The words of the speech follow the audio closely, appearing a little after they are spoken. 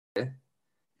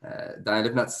Dayan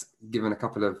Livnat's given a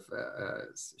couple of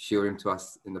shiurim to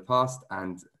us in the past,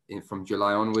 and from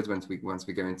July onwards, once we go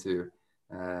into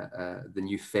the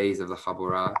new phase of the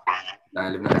Chabura,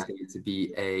 Dayan Livnat is going to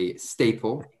be a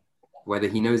staple. Whether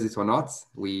he knows it or not,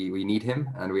 we need him,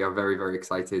 and we are very, very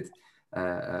excited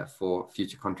for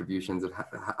future contributions of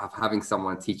having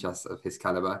someone teach us of his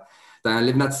caliber.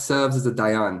 Dayan Livnat serves as a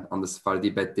Dayan on the Sephardi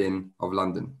Bet Din of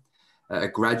London, a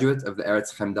graduate of the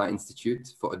Eretz Chemda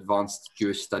Institute for Advanced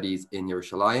Jewish Studies in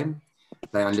Yerushalayim.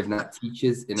 Dayan Livnat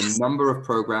teaches in a number of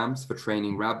programs for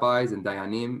training rabbis and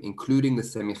Dayanim, including the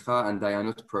Semicha and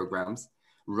Dayanut programs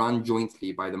run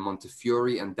jointly by the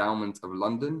Montefiore Endowment of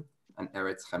London and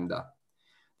Eretz Chemda.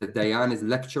 The Dayan is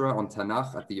lecturer on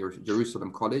Tanakh at the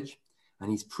Jerusalem College, and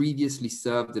he's previously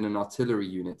served in an artillery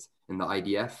unit in the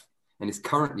IDF and is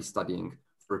currently studying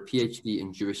for a PhD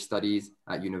in Jewish Studies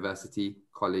at University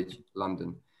College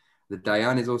London. The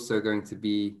Dayan is also going to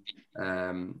be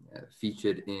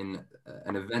featured in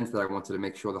an event that I wanted to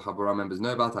make sure the Chabura members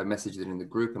know about. I messaged it in the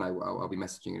group, and I'll be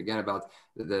messaging it again about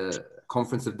the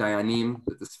Conference of Dayanim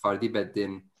that the Sephardi Bet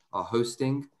Din are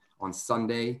hosting on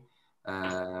Sunday.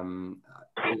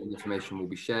 All the information will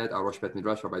be shared. Our Rosh Bet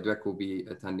Midrash, Rabbi Dweck, will be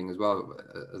attending as well,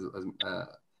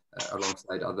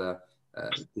 alongside other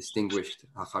distinguished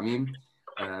Hakhamim.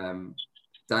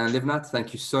 Dayan Livnat,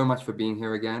 thank you so much for being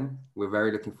here again. We're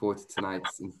very looking forward to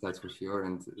tonight's Insights for Shiur,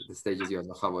 and the stage is yours.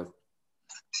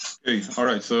 Okay, all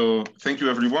right. So thank you,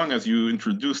 everyone. As you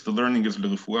introduced, the learning is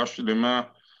לרפואה שלמה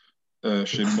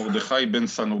של מרדכי בן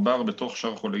סנובר בתוך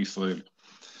שאר חולי ישראל.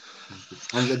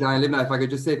 And Dayan Livnat, if I could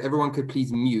just say, if everyone could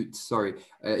please mute, sorry.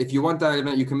 If you want, Dayan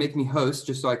Livnat, you can make me host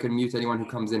just so I can mute anyone who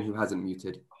comes in who hasn't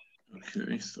muted.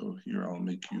 Okay, so here I'll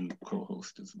make you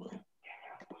co-host as well.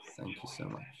 Thank you so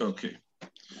much. Okay.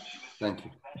 Thank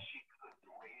you.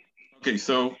 Okay,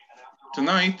 so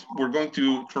tonight we're going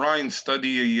to try and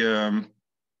study a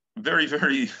very,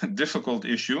 very difficult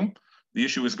issue. The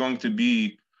issue is going to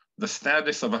be the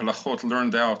status of halachot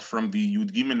learned out from the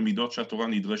Yud Gimel Midot Shatorah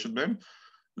Nidreshet Behem,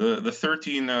 the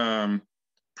 13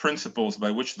 principles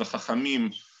by which the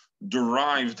Hakhamim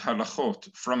derived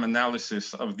halachot from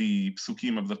analysis of the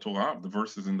psukim of the Torah, the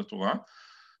verses in the Torah.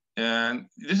 And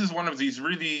this is one of these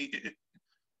really,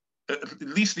 at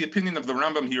least the opinion of the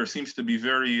Rambam here seems to be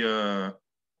very,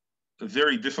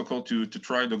 very difficult to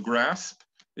try to grasp.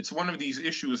 It's one of these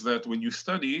issues that when you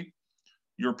study,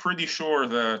 you're pretty sure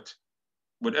that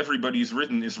what everybody's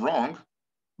written is wrong,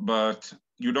 but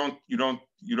you don't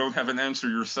have an answer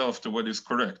yourself to what is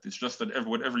correct. It's just that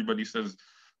what everybody says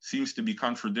seems to be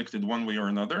contradicted one way or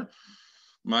another.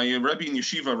 My Rebbe in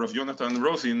Yeshiva, Rav Yonatan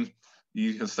Rosin,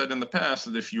 he has said in the past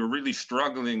that if you're really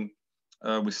struggling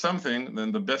with something,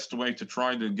 then the best way to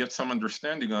try to get some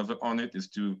understanding of it on it is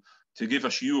to give a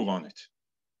shiur on it.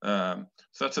 So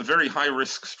that's a very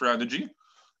high-risk strategy,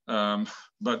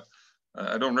 but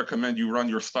I don't recommend you run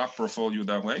your stock portfolio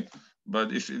that way.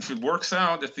 But if it works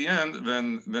out at the end,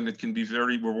 then it can be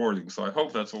very rewarding. So I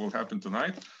hope that's what will happen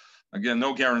tonight. Again,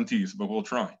 no guarantees, but we'll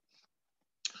try.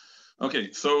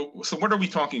 Okay, so what are we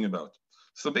talking about?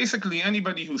 So basically,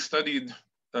 anybody who studied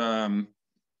Gemara,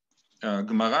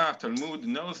 Talmud,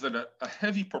 knows that a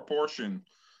heavy proportion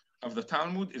of the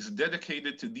Talmud is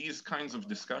dedicated to these kinds of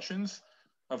discussions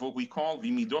of what we call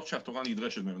the Midot Shatorah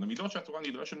Nidreshet Behem. The Midot Shatorah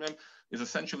Nidreshet Behem is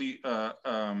essentially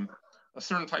a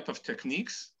certain type of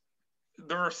techniques.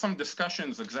 There are some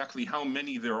discussions exactly how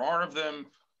many there are of them,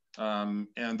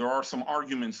 and there are some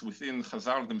arguments within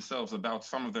Chazal themselves about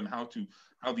some of them, how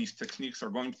these techniques are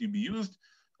going to be used.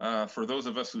 For those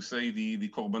of us who say the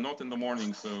korbanot in the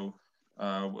morning, so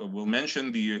we'll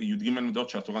mention the Yud Gimel Midot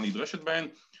Shatorah Nidreshet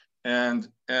Behem,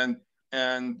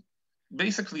 and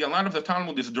basically a lot of the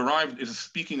Talmud is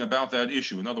speaking about that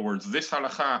issue. In other words, this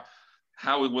halakha,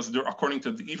 how it was according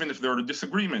to even if there are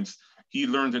disagreements, he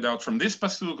learned it out from this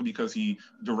pasuk because he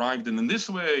derived it in this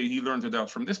way. He learned it out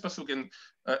from this pasuk, and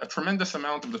a tremendous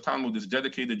amount of the Talmud is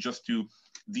dedicated just to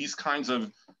these kinds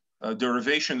of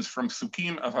derivations from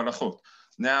psukim of halachot.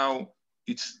 Now,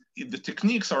 the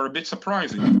techniques are a bit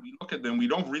surprising. When we look at them, we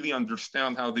don't really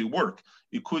understand how they work.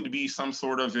 It could be some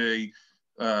sort of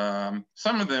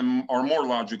some of them are more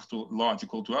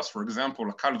logical to us. For example,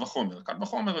 a kal v'chomer. Kal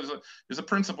v'chomer is a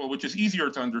principle which is easier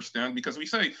to understand because we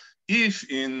say, if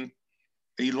in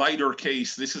a lighter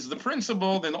case this is the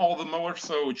principle, then all the more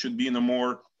so it should be in a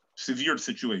more severe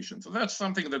situation. So that's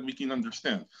something that we can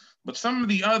understand. But some of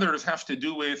the others have to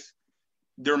do with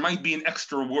there might be an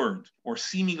extra word or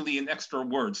seemingly an extra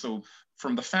word. So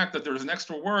from the fact that there's an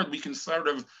extra word, we can sort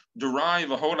of derive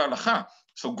a whole halakha.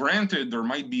 So granted, there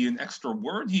might be an extra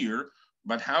word here,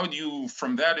 But how do you,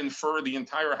 from that, infer the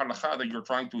entire halakha that you're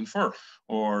trying to infer?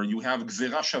 Or you have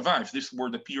gzera shava. If this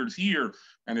word appears here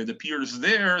and it appears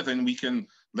there, then we can,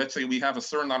 let's say we have a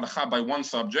certain halakha by one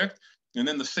subject, and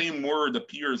then the same word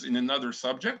appears in another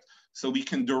subject, so we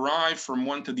can derive from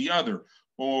one to the other.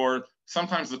 Or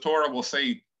sometimes the Torah will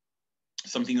say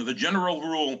something of the general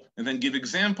rule and then give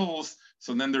examples.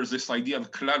 So then there's this idea of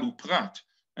klal uprat,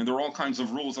 and there are all kinds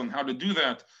of rules on how to do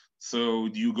that. So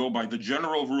do you go by the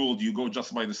general rule? Do you go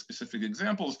just by the specific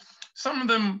examples? Some of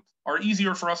them are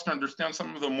easier for us to understand,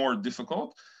 some of them more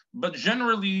difficult. But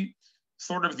generally,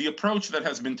 sort of the approach that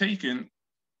has been taken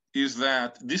is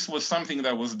that this was something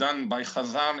that was done by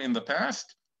Chazal in the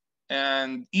past.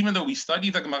 And even though we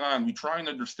study the Gemara and we try and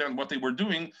understand what they were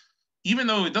doing, even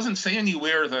though it doesn't say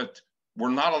anywhere that we're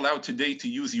not allowed today to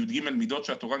use Yud Gimel Midot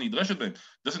Torah Nidreshet Behem,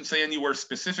 doesn't say anywhere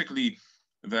specifically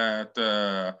that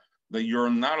that you're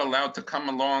not allowed to come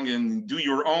along and do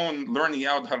your own learning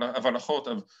out of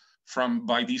halachot from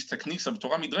by these techniques of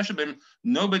Torah Midrash Behem.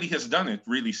 Nobody has done it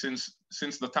really since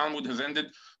the Talmud has ended.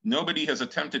 Nobody has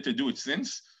attempted to do it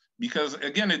since, because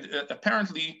again,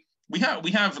 apparently we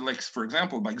have, like, for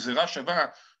example, by Gzera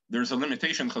Shava, there's a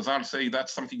limitation. Chazal say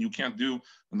that's something you can't do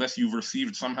unless you've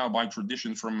received somehow by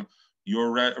tradition from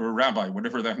your rabbi,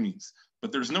 whatever that means.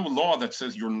 But there's no law that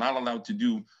says you're not allowed to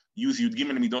use Yud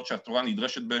Gimel Midot Torah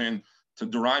Nidreshet Behem to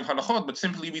derive halachot, but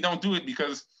simply we don't do it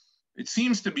because it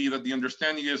seems to be that the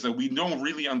understanding is that we don't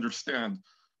really understand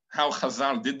how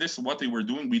Chazal did this, what they were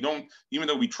doing. We don't, even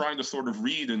though we try to sort of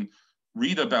read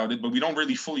about it, but we don't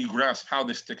really fully grasp how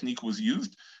this technique was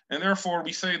used. And therefore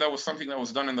we say that was something that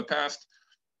was done in the past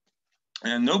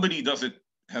and nobody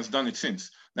has done it since.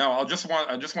 Now, I just want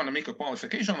to make a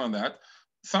qualification on that.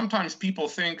 Sometimes people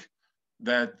think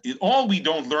that all we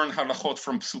don't learn halachot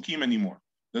from psukim anymore,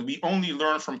 that we only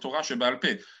learn from Torah Sheba'al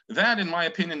Peh. That, in my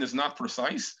opinion, is not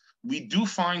precise. We do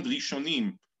find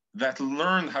Rishonim that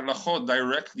learn halachot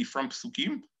directly from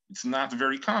psukim. It's not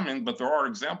very common, but there are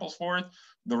examples for it.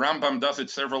 The Rambam does it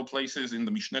several places in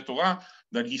the Mishneh Torah,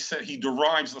 that he said he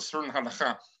derives a certain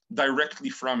halakha directly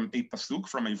from a pasuk,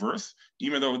 from a verse,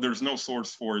 even though there's no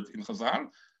source for it in Chazal.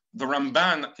 The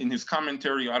Ramban, in his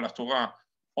commentary on Torah,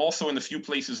 also in a few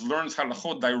places learns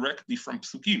halachot directly from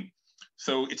psukim.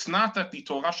 So it's not that the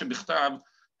Torah shebichtav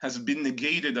has been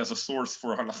negated as a source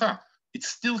for halakha. It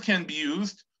still can be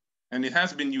used, and it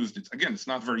has been used. It's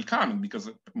not very common because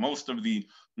most of the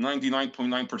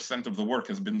 99.9% of the work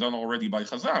has been done already by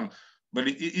Chazal, but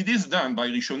it is done by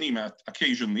Rishonim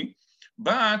occasionally.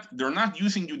 But they're not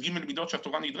using Yud Gimel Midot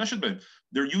Torah Nidreshet Behem.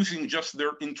 They're using just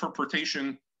their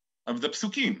interpretation of the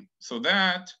psukim. So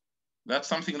that's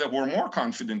something that we're more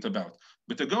confident about.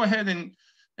 But to go ahead and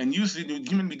use the Yud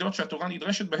Gimel Midot Torah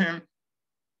Nidreshet Behem,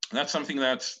 that's something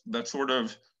that's sort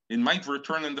of, it might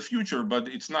return in the future, but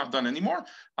it's not done anymore.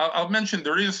 I'll mention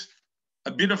there is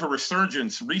a bit of a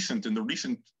resurgence in the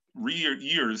recent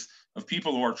years of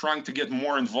people who are trying to get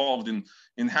more involved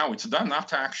in how it's done, not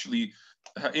to actually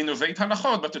innovate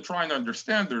halachot, but to try and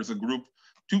understand. There's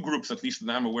two groups at least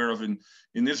that I'm aware of in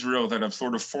Israel that have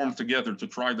sort of formed together to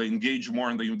try to engage more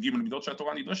in the Yud Gimel Midot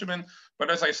Torah Nidreshet Behem. But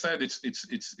as I said,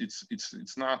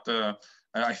 it's not.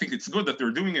 I think it's good that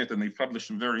they're doing it, and they've published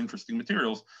some very interesting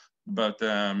materials. But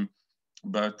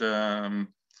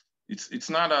it's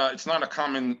not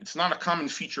a common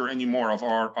feature anymore of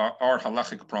our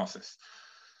halachic process.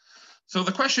 So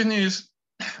the question is,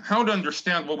 how to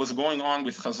understand what was going on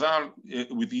with Chazal,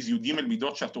 with these Yud Gimel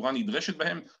Midot Torah Nidreshet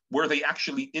Behem. Were they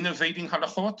actually innovating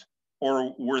halachot,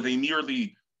 or were they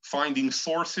merely finding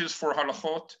sources for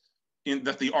halachot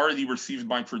that they already received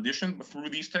by tradition through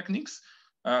these techniques?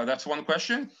 That's one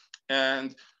question.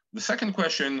 And the second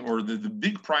question, or the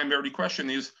big primary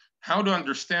question, is how to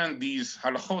understand these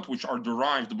halachot which are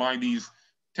derived by these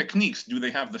techniques. Do they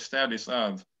have the status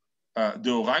of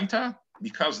deoraita,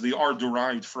 because they are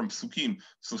derived from psukim,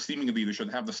 so seemingly they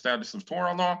should have the status of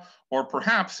Torah law, or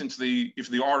perhaps if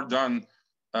they are done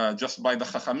just by the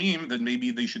Hakhamim, then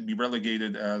maybe they should be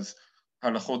relegated as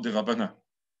halachot de Rabbana.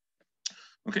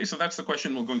 Okay, so that's the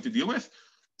question we're going to deal with.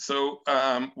 So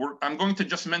I'm going to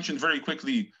just mention very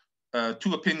quickly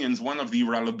two opinions, one of the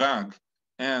Ralbag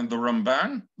and the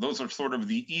Ramban. Those are sort of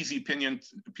the easy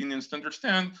opinions to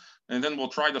understand, and then we'll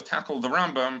try to tackle the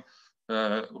Rambam,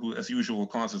 who, as usual,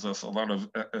 causes us a lot of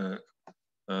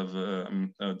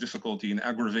difficulty and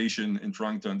aggravation in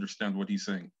trying to understand what he's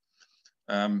saying.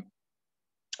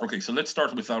 Okay, so let's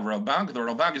start with the Ralbag. The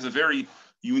Ralbag is a very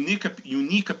unique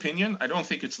opinion. I don't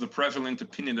think it's the prevalent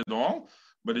opinion at all,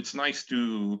 but it's nice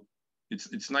to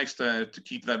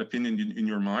keep that opinion in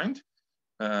your mind.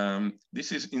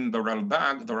 This is in the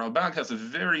Ralbag. The Ralbag has a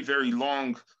very, very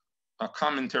long a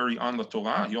commentary on the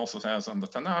Torah. He also has on the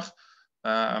Tanakh.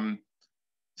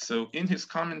 So in his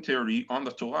commentary on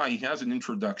the Torah, he has an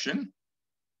introduction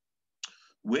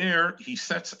where he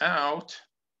sets out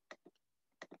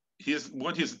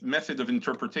what his method of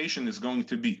interpretation is going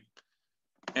to be.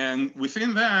 And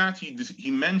within that,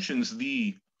 he mentions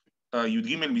the Yud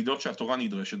Gimel Midot she'Torah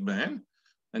nidreshet behen,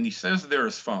 and he says there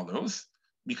as follows,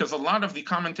 because a lot of the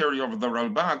commentary of the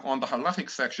Ralbag on the halachic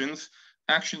sections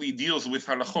actually deals with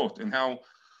halachot and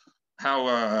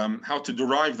how to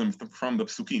derive them from the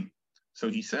psukim. So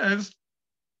he says,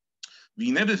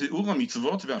 "V'hineh bebi'ur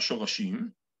hamitzvot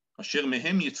ve'ashorashim, asher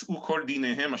mehem yitz'u kol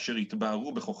dinehem asher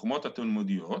yitba'aru bechokmot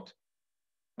hatalmudiyot."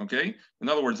 Okay, in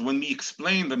other words, when we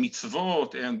explain the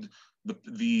mitzvot and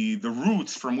the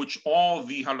roots from which all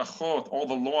the halachot, all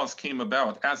the laws came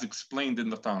about, as explained in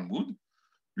the Talmud,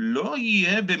 לא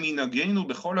יהיה במנהגנו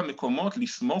בכל המקומות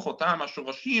לסמוך אותם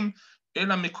השורשים,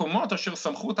 אלא מקומות אשר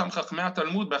סמכו אותם חכמי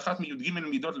התלמוד באחת מי"ג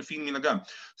מידות לפי מנהגם.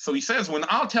 So he says, when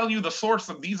I'll tell you the source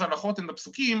of these halachot in the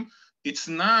psukim, it's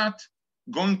not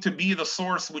going to be the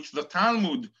source which the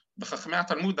Talmud, the Chachmei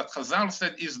Talmud that Chazal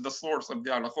said is the source of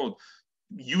the halachot,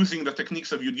 using the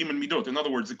techniques of Yud Gimel Midot. In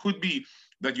other words, it could be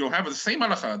that you'll have the same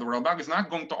halakha. The Ralbag is not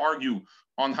going to argue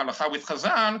on halakha with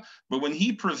Chazal, but when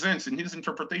he presents in his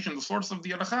interpretation the source of the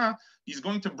halakha, he's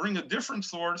going to bring a different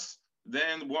source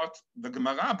than what the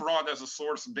Gemara brought as a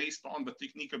source based on the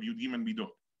technique of Yud Gimel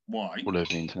Midot. Why?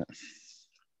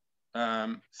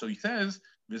 So he says,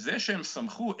 וזה שהם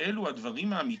סמכו אלו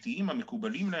הדברים האמיתיים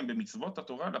המקובלים להם במצוות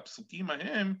התורה לפסוקים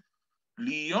ההם,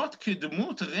 להיות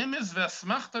כדמות רמז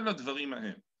ואסמכתה לדברים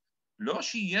ההם. לא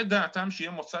שיהיה דעתם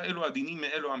שיהיה מוצא אלו הדינים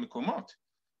מאלו המקומות,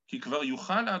 כי כבר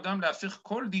יוכל האדם להפך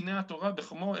כל דיני התורה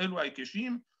בכמו אלו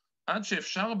ההיקשים, עד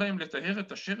שאפשר בהם לטהר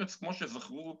את השרץ כמו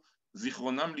שזכרו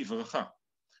זיכרונם לברכה.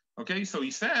 Okay, so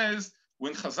he says,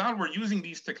 when Chazal were using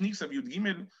these techniques of Yud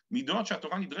Gimel Midot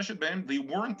שהתורה נדרשת בהם, they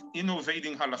weren't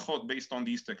innovating halachot based on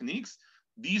these techniques.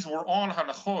 These were all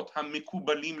halachot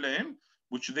המקובלים להם,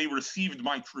 which they received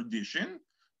by tradition,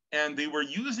 and they were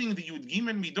using the Yud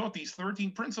Gimel Midot, these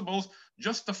 13 principles,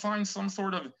 just to find some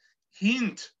sort of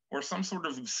hint or some sort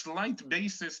of slight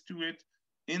basis to it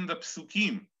in the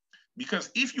psukim. Because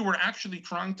if you were actually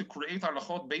trying to create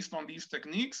halachot based on these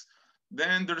techniques,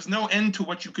 then there's no end to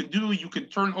what you could do. You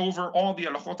could turn over all the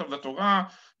halachot of the Torah.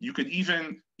 You could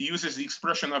even, he uses the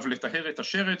expression of letaher et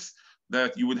hasheretz,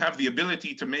 that you would have the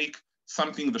ability to make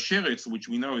something, the sheretz, which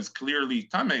we know is clearly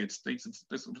tameh, it states it's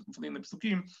in the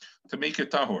psukim, to make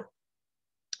it tahor.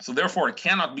 So therefore, it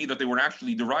cannot be that they were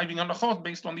actually deriving halachot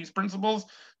based on these principles,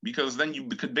 because then you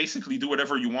could basically do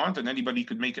whatever you want, and anybody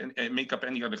could make up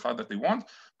any halachah that they want.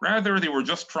 Rather, they were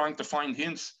just trying to find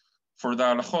hints for the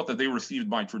halachot that they received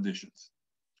by traditions.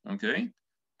 Okay?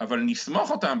 אבל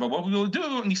נסמוך אותם, but what we will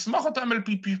do, נסמוך אותם על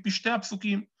פשטי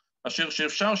הפסוקים, אשר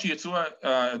שאפשר שיצאו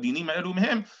הדינים האלו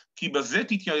מהם, כי בזה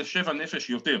תתיישב הנפש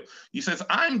יותר. He says,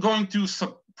 I'm going to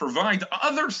provide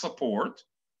other support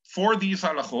for these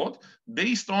halachot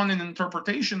based on an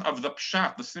interpretation of the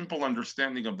pshat, the simple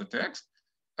understanding of the text,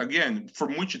 again,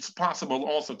 from which it's possible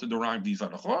also to derive these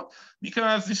halachot,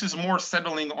 because this is more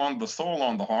settling on the soul,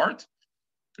 on the heart.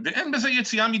 And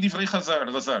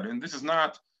this is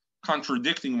not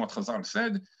contradicting what Chazal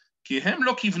said, כי הם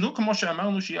לא כיוונו כמו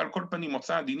שאמרנו שיהיה על כל פנים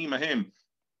מוצא הדינים ההם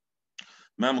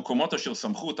מהמקומות אשר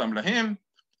סמכו אותם להם,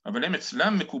 אבל הם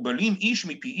אצלם מקובלים איש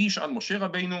מפי איש עד משה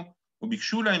רבינו,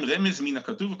 וביקשו להם רמז מן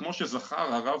הכתוב כמו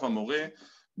שזכר הרב המורה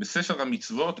בספר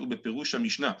המצוות ובפירוש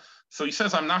המשנה. So he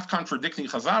says, I'm not contradicting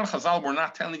Chazal. Chazal were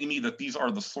not telling me that these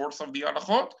are the source of the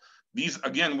halachot. These,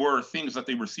 again, were things that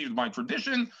they received by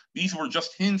tradition. These were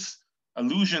just hints,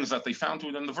 allusions that they found to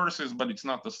it in the verses, but it's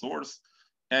not the source.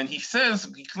 And he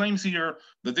says, he claims here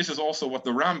that this is also what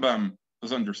the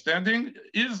Rambam's understanding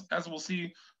is. As we'll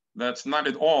see, that's not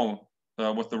at all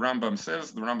what the Rambam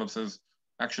says. The Rambam says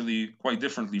actually quite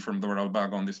differently from the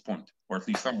Ralbag on this point, or at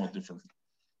least somewhat differently.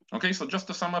 Okay, so just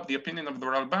to sum up the opinion of the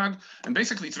Ralbag, and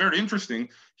basically it's very interesting,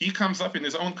 he comes up in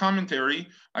his own commentary,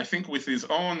 I think with his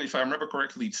own, if I remember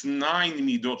correctly, it's 9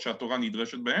 midot she'Torah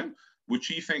nidreshet behen, which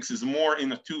he thinks is more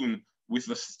in tune with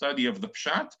the study of the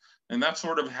Pshat, and that's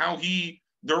sort of how he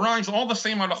derives all the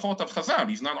same halachot of Chazal.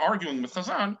 He's not arguing with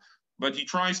Chazal, but he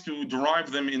tries to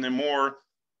derive them in a more,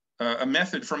 a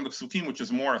method from the Psukim, which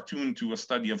is more attuned to a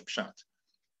study of Pshat,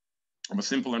 of a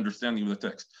simple understanding of the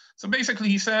text. So basically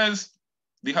he says,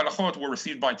 the halachot were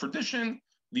received by tradition.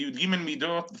 The Yud Gimel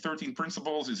Midot, the 13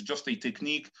 principles, is just a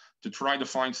technique to try to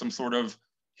find some sort of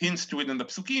hints to it in the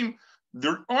Psukim.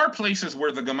 There are places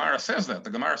where the Gemara says that. The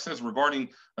Gemara says regarding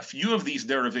a few of these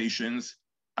derivations,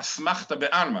 asmachta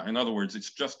be'alma. In other words,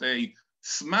 it's just a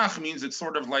smach means it's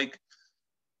sort of like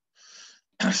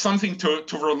something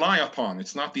to rely upon.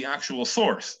 It's not the actual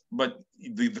source. But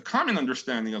the common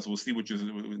understanding, as we'll see, which is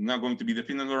now going to be the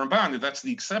opinion of the Ramban, that's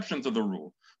the exception to the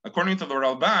rule. According to the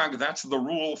Ralbag, that's the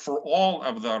rule for all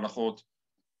of the halachot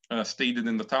stated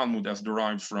in the Talmud as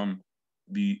derived from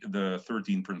the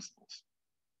 13 principles.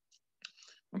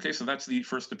 Okay, so that's the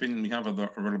first opinion we have of the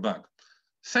Ralbag.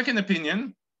 Second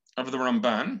opinion of the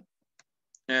Ramban,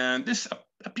 and this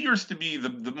appears to be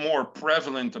the more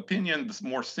prevalent opinion, this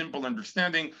more simple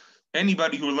understanding.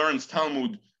 Anybody who learns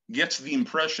Talmud gets the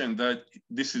impression that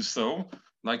this is so,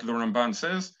 like the Ramban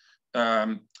says.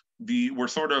 We're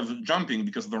sort of jumping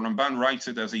because the Ramban writes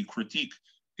it as a critique,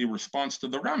 a response to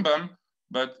the Rambam,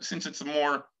 but since it's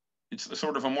a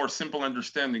sort of a more simple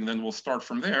understanding, then we'll start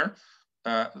from there.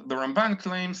 The Ramban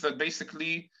claims that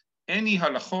basically any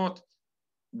halachot,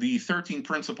 the 13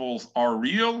 principles are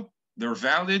real, they're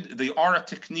valid, they are a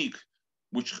technique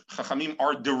which Hakhamim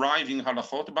are deriving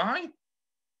halachot by.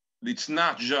 It's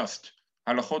not just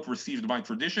halachot received by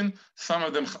tradition. Some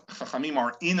of them Hakhamim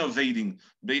are innovating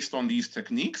based on these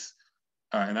techniques,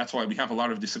 and that's why we have a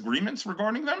lot of disagreements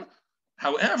regarding them.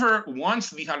 However, once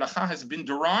the halakha has been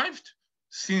derived,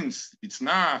 since it's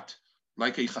not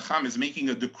like a Chacham is making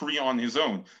a decree on his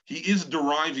own, he is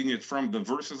deriving it from the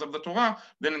verses of the Torah,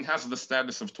 then it has the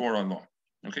status of Torah law.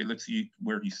 Okay, let's see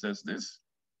where he says this.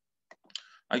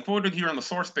 I quoted here on the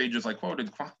source pages, I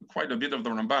quoted quite a bit of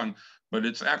the Ramban, but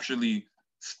it's actually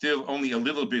still only a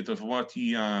little bit of what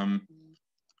he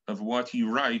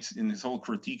writes in his whole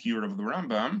critique here of the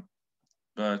Rambam.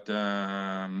 But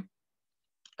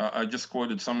I just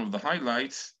quoted some of the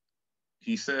highlights.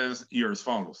 He says here as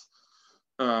follows.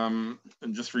 I'm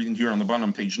just reading here on the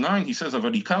bottom, page 9. He says,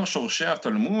 אבל עיקר שורשי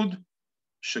התלמוד,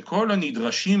 שכל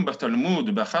הנדרשים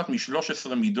בתלמוד באחת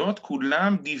מ-13 מידות,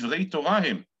 כולם דברי תורה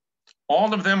הם.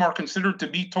 All of them are considered to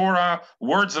be Torah,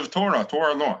 words of Torah,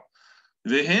 Torah law.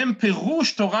 והם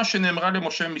פירוש תורה שנאמרה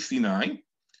למשה מסיני,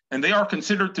 and they are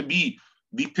considered to be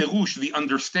the pirush, the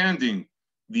understanding,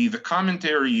 the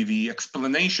commentary, the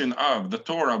explanation of the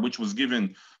Torah which was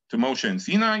given to Moshe and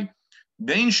Sinai.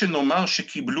 בין שנאמר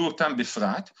שקיבלו אותם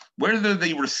בפרט, whether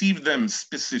they received them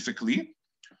specifically,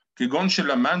 כגון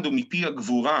שלמדו מפי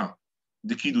הגבורה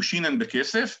דקידושין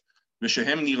בכסף,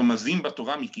 ושהם נרמזים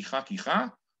בתורה מכיחה כיחה,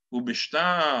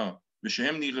 ובשטר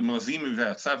ושהם נרמזים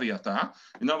ועצה ויתה.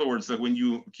 In other words, that when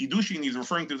you, Kiddushin is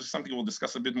referring to something we'll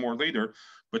discuss a bit more later,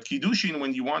 but Kiddushin,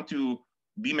 when you want to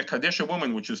be mekadesh a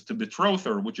woman, which is to betroth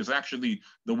her, which is actually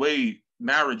the way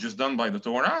marriage is done by the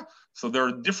Torah, so there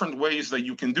are different ways that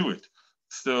you can do it.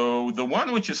 So the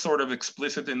one which is sort of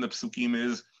explicit in the psukim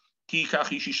is ki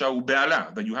kach ish isha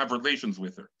u'be'ala, that you have relations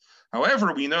with her.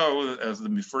 However, we know, as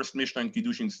the first Mishnah and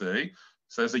Kiddushin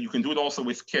says that you can do it also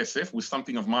with kesef, with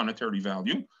something of monetary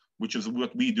value, which is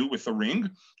what we do with a ring,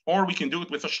 or we can do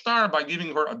it with a shtar by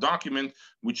giving her a document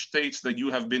which states that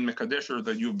you have been mekadesh her,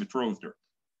 that you have betrothed her.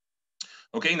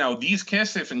 Okay, now these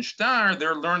kesef and shtar,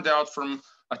 they're learned out from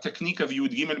a technique of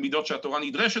Yud Gimel Midot She'Torah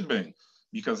Nidreshet Bein.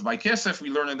 Because by kesef, we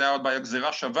learn it out by a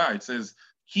gzera shava. It says,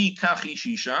 ki kach ish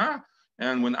isha.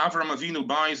 And when Avram Avinu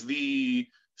buys the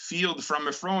field from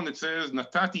Ephron, it says,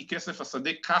 natati kesef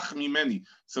hasadeh kach mimeni.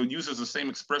 So it uses the same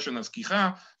expression as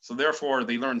kicha. So therefore,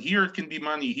 they learn here it can be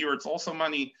money, here it's also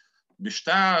money.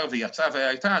 Bishtar v'yatza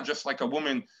v'ayta, just like a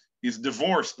woman is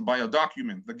divorced by a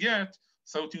document, the get,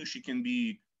 so too she can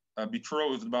be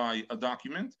betrothed by a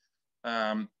document.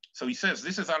 So he says,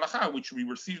 this is halakha, which we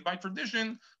received by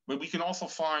tradition, but we can also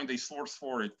find a source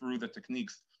for it through the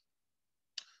techniques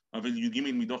of Yud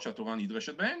Gimel Midot She'Torah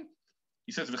Nidreshet Bein.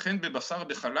 He says, וכן בבשר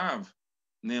בחלב,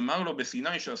 נאמר לו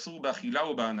בסיני שאסור באכילה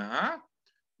ובהנאה,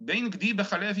 בין גדי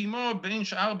בחלב אמו, בין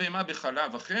שאר בהמה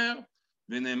בחלב אחר,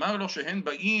 ונאמר לו שהן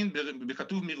באין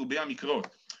בכתוב מרובי המקרות.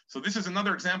 So this is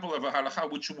another example of a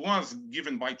halakha which was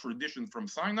given by tradition from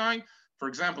Sinai. For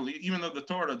example, even though the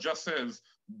Torah just says,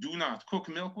 do not cook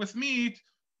milk with meat,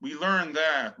 we learn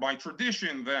that by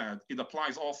tradition that it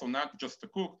applies also not just to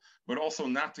cook, but also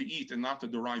not to eat and not to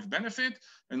derive benefit,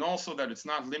 and also that it's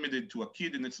not limited to a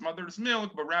kid in its mother's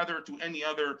milk, but rather to any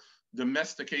other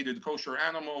domesticated kosher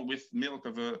animal with milk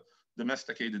of a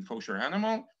domesticated kosher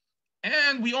animal.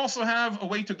 And we also have a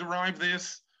way to derive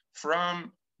this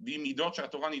from the Midot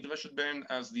She'Torah Nidreshet Bein,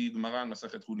 as the Gemara in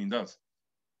Masechet Hulin does.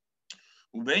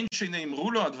 ובין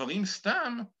שנאמרו לו הדברים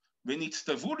סתם,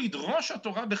 ונצטוו לדרוש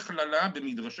התורה בכללה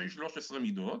במדרשי 13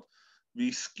 מידות,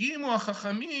 והסכימו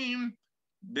החכמים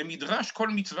במדרש כל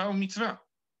מצווה ומצווה.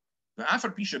 ואף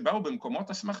על פי שבאו במקומות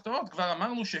אסמכתאות, כבר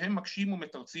אמרנו שהם מקשים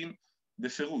ומתרצים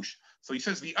בפירוש. So he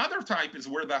says the other type is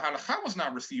where the halakha was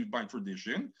not received by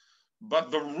tradition, but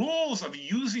the rules of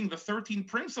using the 13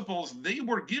 principles, they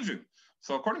were given.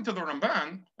 So according to the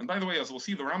Ramban, and by the way, as we'll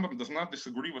see, the Rambam does not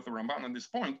disagree with the Ramban on this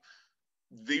point,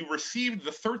 they received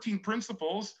the 13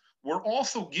 principles were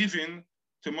also given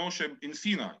to Moshe in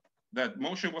Sinai, that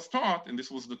Moshe was taught, and this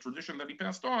was the tradition that he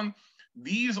passed on.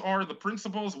 These are the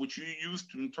principles which you use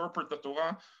to interpret the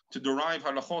Torah, to derive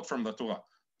halachot from the Torah.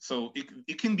 So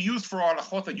it can be used for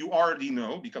halachot that you already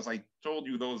know, because I told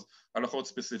you those halachot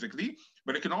specifically,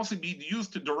 but it can also be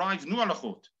used to derive new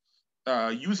halachot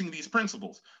using these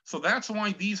principles. So that's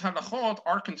why these halachot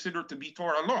are considered to be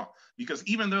Torah law, because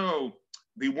even though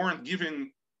they weren't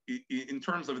given in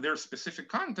terms of their specific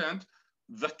content,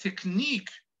 the technique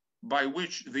by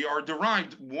which they are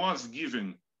derived was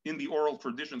given in the oral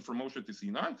tradition from Moshe to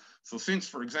Sinai. So since,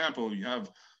 for example, you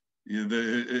have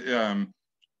the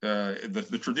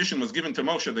tradition was given to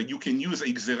Moshe that you can use a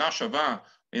gzera shava,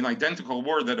 an identical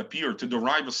word that appeared, to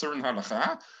derive a certain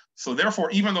halakha. So therefore,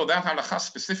 even though that halakha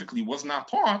specifically was not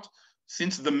taught,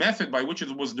 since the method by which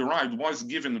it was derived was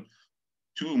given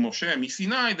to Moshe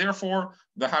Misinai, therefore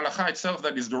the halakha itself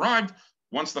that is derived,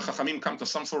 once the Hakhamim come to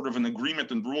some sort of an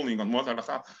agreement and ruling on what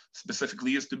halakha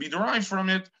specifically is to be derived from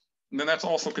it, then that's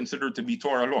also considered to be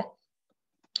Torah law.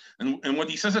 And what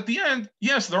he says at the end,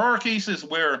 yes, there are cases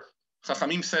where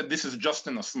Hakhamim said this is just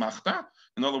an asmachta.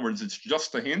 In other words, it's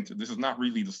just a hint. This is not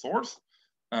really the source.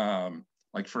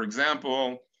 Like, for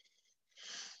example,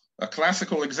 a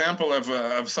classical example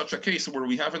of such a case where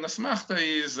we have an asmachta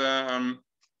is, there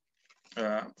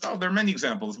are many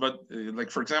examples, but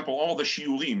like, for example, all the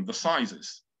shiurim, the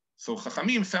sizes. So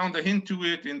Chachamim found a hint to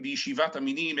it in the Shivat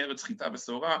Aminim, Eretz Chita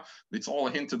V'Sorah. It's all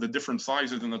a hint to the different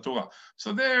sizes in the Torah.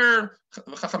 So there,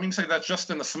 the Chachamim say that's just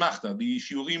an asmachta. The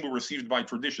shiurim were received by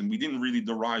tradition. We didn't really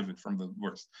derive it from the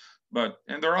verse.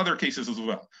 And there are other cases as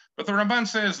well. But the Ramban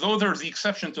says, though there's the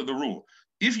exception to the rule,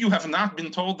 if you have not been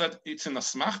told that it's an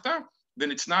asmachta, then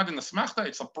it's not an asmachta,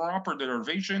 it's a proper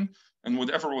derivation, and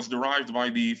whatever was derived by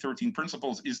the 13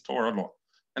 principles is Torah law.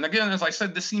 And again, as I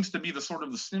said, this seems to be the sort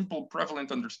of the simple,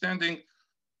 prevalent understanding.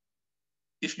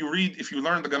 If you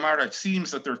learn the Gemara, it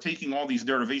seems that they're taking all these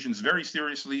derivations very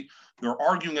seriously. They're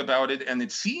arguing about it, and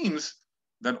it seems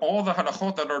that all the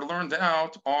halachot that are learned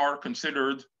out are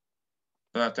considered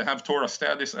to have Torah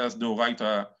status as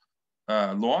Doraita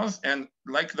laws. And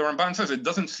like the Ramban says, it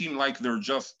doesn't seem like they're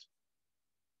just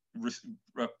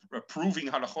proving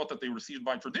halachot that they received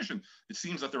by tradition. It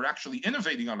seems that they're actually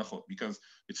innovating halachot, because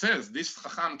it says this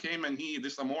chacham came and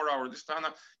this Amora or this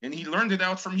Tana, and he learned it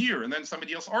out from here, and then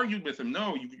somebody else argued with him,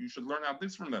 no, you should learn out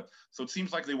this from them. So it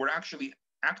seems like they were actually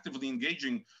actively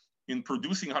engaging in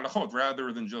producing halachot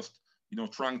rather than just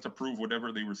trying to prove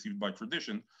whatever they received by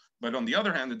tradition. But on the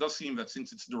other hand, it does seem that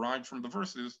since it's derived from the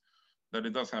verses, that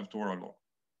it does have Torah law.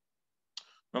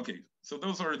 Okay, so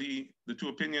those are the two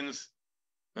opinions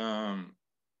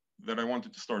that I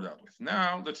wanted to start out with.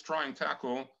 Now let's try and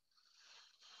tackle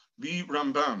the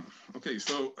Rambam. Okay,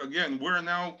 so again,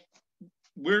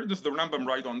 where does the Rambam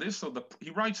write on this? So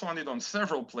he writes on it on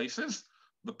several places.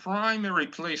 The primary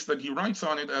place that he writes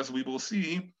on it, as we will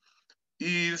see,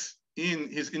 is in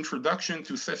his introduction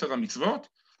to Sefer HaMitzvot.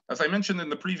 As I mentioned in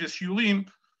the previous shiurim,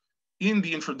 in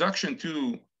the introduction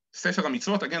to Sefer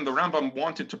HaMitzvot, again, the Rambam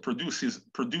wanted to produce his,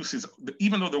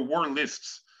 even though there were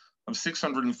lists of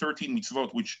 613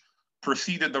 mitzvot which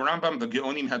preceded the Rambam, the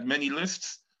Geonim had many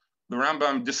lists. The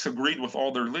Rambam disagreed with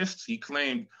all their lists. He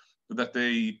claimed that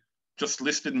they just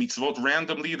listed mitzvot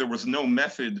randomly. There was no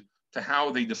method to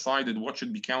how they decided what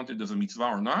should be counted as a mitzvah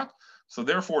or not. So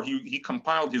therefore, he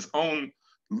compiled his own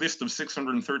list of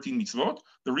 613 mitzvot.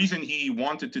 The reason he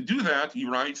wanted to do that, he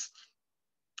writes,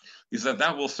 is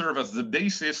that will serve as the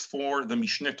basis for the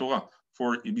Mishneh Torah.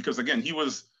 Because again, he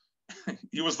was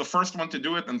the first one to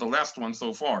do it and the last one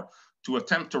so far to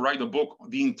attempt to write a book,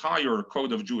 the entire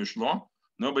code of Jewish law.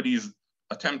 Nobody's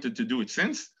attempted to do it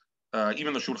since.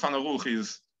 Even the Shulchan Aruch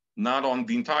is not on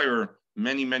the entire,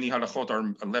 many halachot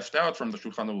are left out from the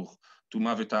Shulchan Aruch.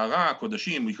 Tumah v'tahara,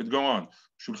 Kodashim, we could go on.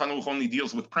 Shulchan Aruch only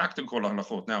deals with practical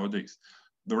halachot nowadays.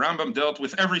 The Rambam dealt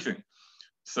with everything.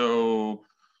 So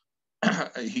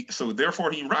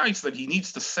therefore he writes that he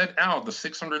needs to set out the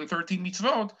 613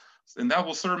 mitzvot, and that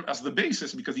will serve as the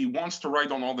basis because he wants to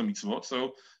write on all the mitzvot.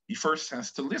 So he first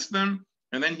has to list them,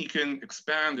 and then he can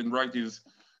expand and write his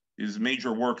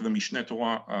major work, the Mishneh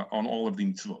Torah, on all of the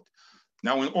mitzvot.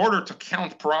 Now, in order to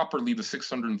count properly the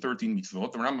 613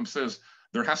 mitzvot, the Rambam says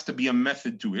there has to be a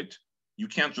method to it. You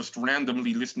can't just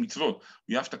randomly list mitzvot.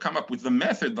 You have to come up with the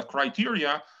method, the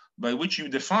criteria by which you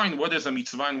define what is a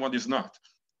mitzvah and what is not.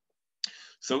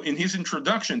 So in his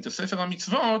introduction to Sefer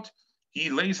HaMitzvot, he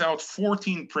lays out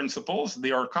 14 principles.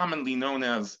 They are commonly known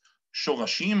as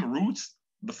shorashim, roots,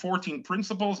 the 14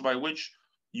 principles by which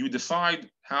you decide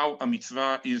how a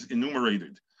mitzvah is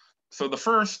enumerated. So the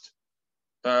first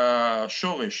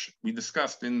shoresh we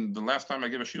discussed in the last time I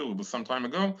gave a shiur, it was some time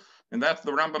ago, and that's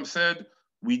the Rambam said,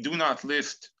 we do not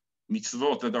list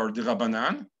mitzvot that are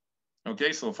derabanan.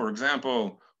 Okay, so for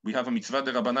example, we have a mitzvah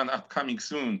derabanan upcoming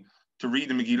soon to read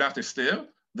the Megillat Esther.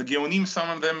 The Geonim, some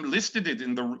of them listed it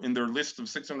in their list of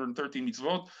 613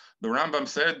 mitzvot. The Rambam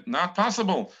said, not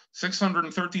possible.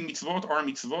 613 mitzvot are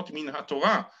mitzvot min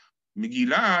haTorah.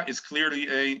 Megillah is clearly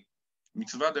a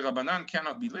mitzvah derabanan,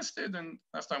 cannot be listed. And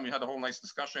last time we had a whole nice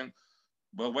discussion.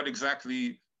 Well, what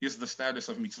exactly is the status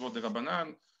of mitzvot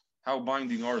derabanan? How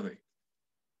binding are they?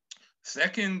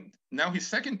 Second, now his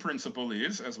second principle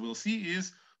is, as we'll see,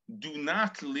 is do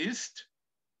not list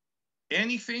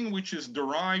anything which is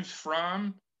derived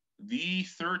from the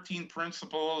 13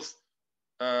 principles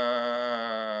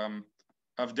of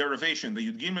derivation, the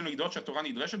Yud Gimel Midot Shatorah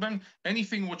Nidreshet Behem,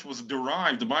 anything which was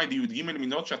derived by the Yud Gimel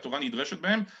Midot Shatorah Nidreshet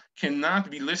Behem cannot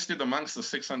be listed amongst the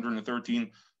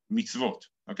 613 mitzvot.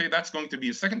 Okay, that's going to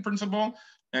be a second principle.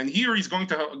 And here he's going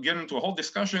to get into a whole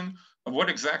discussion of what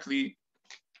exactly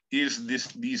is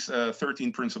these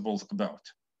 13 principles about.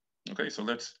 Okay, so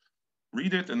let's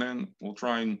read it and then we'll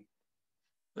try and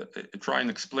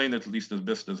explain it at least as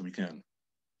best as we can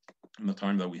in the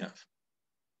time that we have.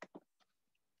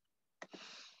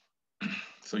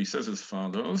 So he says as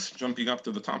follows, jumping up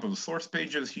to the top of the source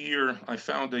pages here, I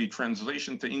found a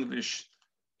translation to English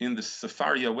in the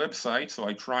Sefaria website, so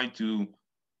I tried to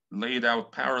lay it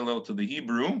out parallel to the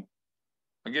Hebrew.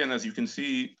 Again, as you can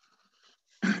see,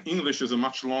 English is a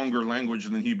much longer language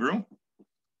than Hebrew.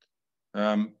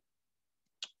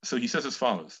 So he says as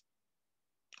follows,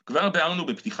 כבר ביארנו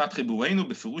בפתיחת חיבורנו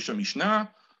בפירוש המשנה,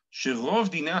 שרוב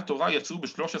דיני התורה יצאו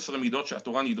ב13 מידות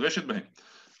שהתורה נדרשת בהן.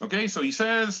 Okay, so he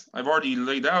says, I've already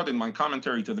laid out in my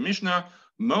commentary to the Mishnah,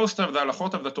 most of the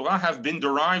halachot of the Torah have been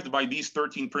derived by these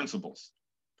 13 principles.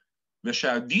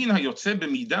 ושהדין היוצא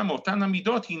במידה מאותן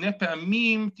המידות, הנה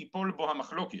פעמים תיפול בו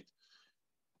המחלוקת.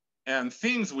 And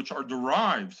things which are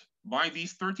derived by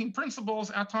these 13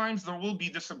 principles, at times there will be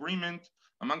disagreement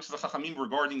amongst the Hakhamim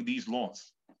regarding these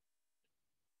laws.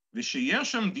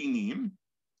 ושיש שם דינים,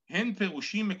 הן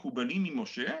פירושים מקובלים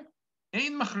ממשה,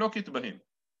 אין מחלוקת בהם.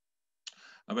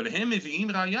 אבל הם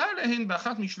מביאים ראיה עליהן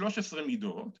באחת מ13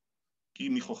 מידות, כי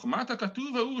מחוכמת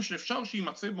הכתוב ההוא שאפשר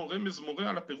שימצא מורה מזמורה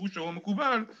על הפירוש ההוא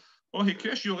מקובל, או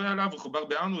היקש יורה עליו וחובר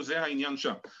באנו, זה העניין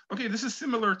שם. Okay, this is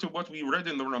similar to what we read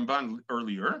in the Ramban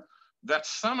earlier, that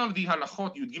some of the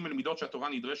halachot, י"ג מידות שהתורה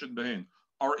נדרשת בהן,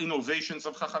 are innovations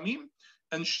of Hakhamim,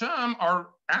 and some are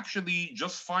actually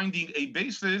just finding a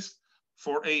basis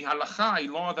for a halakha,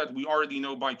 a law that we already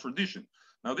know by tradition.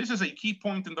 Now, this is a key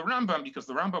point in the Rambam, because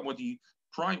the Rambam, what he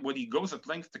goes at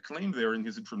length to claim there in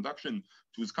his introduction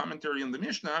to his commentary on the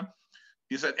Mishnah,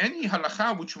 is that any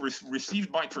halakha which was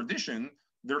received by tradition,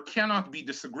 there cannot be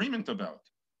disagreement about,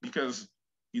 because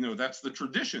that's the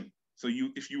tradition. So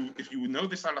if you know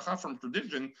this halakha from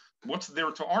tradition, what's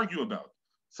there to argue about?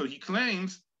 So he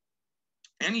claims,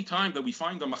 any time that we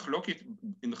find a machloket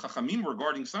in the Chachamim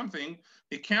regarding something,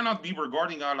 it cannot be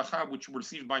regarding a halakha which was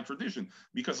received by tradition,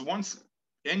 because once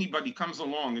anybody comes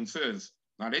along and says,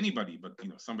 not anybody, but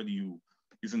somebody who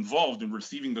is involved in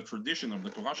receiving the tradition of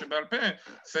the Torah Sheba'al Peh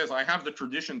says, I have the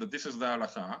tradition that this is the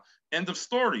halakha, end of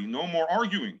story, no more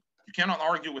arguing. You cannot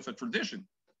argue with a tradition.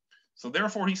 So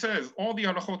therefore he says, all the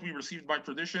halachot we received by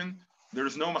tradition, there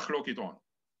is no machloket on.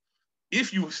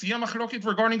 If you see a machloket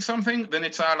regarding something, then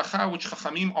it's a halakha which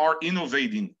Chachamim are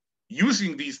innovating,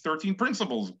 using these 13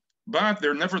 principles, but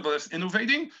they're nevertheless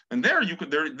innovating, and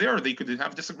they could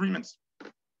have disagreements.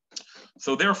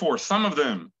 So therefore, some of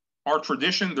them are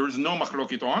tradition, there is no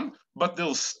machloket on, but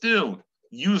they'll still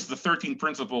use the 13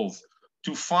 principles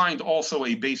to find also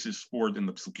a basis for it in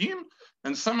the psukim,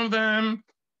 and some of them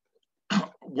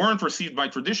weren't received by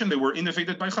tradition, they were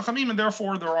innovated by Chachamim, and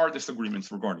therefore there are disagreements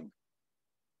regarding them.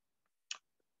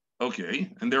 Okay,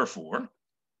 and therefore,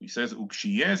 he says,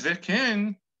 "Ukshiyeh ze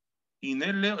ken,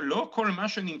 hine lo kol ma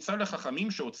shenimtza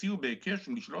lechachamim sheotziu beikesh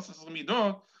mל13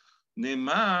 midot,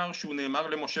 נאמר שהוא נאמר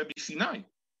למשה בסיני,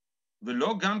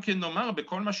 ולא גם כן נאמר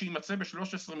בכל מה שימצא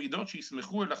ב13 מידות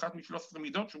שיסמכו אל אחת מ13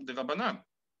 מידות שהוא דרבנן.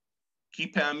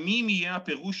 כי פעמים יהיה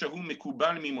הפירוש ההוא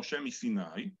מקובל ממשה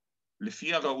מסיני,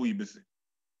 לפי הראוי בזה.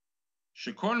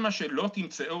 שכל מה שלא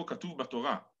תמצאו כתוב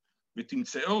בתורה,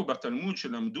 ותמצאו בתלמוד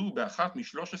שלמדו באחת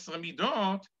מ13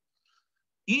 מידות,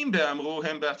 אם באמרו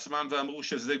הם בעצמם ואמרו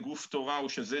שזה גוף תורה או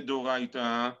שזה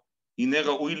דאורייתא, הנה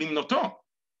ראוי למנותו.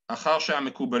 אחר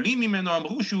שהמקובלים ממנו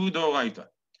אמרו שהוא דאורייתא.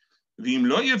 ואם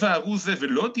לא יבארו זה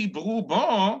ולא דיברו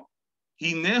בו,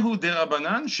 הנה הוא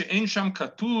דרבנן שאין שם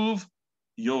כתוב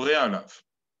יורה עליו.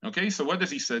 Okay, so what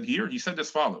does he said here? He said as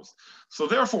follows. So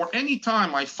therefore,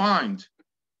 anytime I find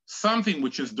something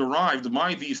which is derived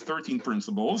by these 13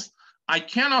 principles, I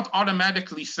cannot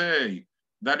automatically say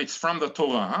that it's from the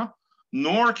Torah,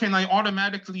 nor can I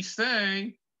automatically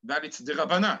say that it's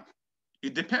D'Rabbanan.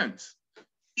 It depends.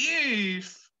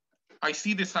 If I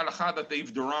see this halakha that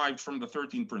they've derived from the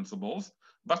 13 principles,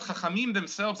 but Hakhamim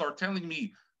themselves are telling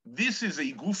me this is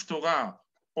a Guf Torah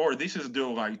or this is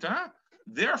Deoraita,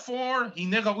 therefore,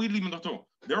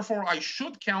 therefore, I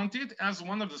should count it as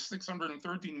one of the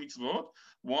 613 mitzvot.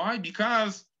 Why?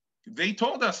 Because they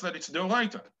told us that it's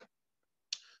Deoraita.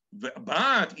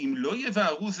 But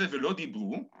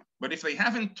if they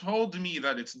haven't told me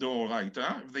that it's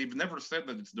Deoraita, if they've never said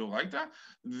that it's Deoraita,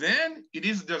 then it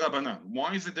is D'Rabbanan.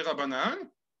 Why is it D'Rabbanan?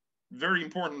 Very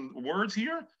important words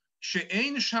here.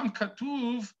 She'ein sham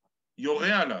katuv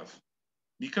yoreh alav.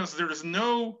 Because there is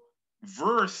no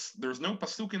verse, there's no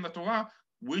pasuk in the Torah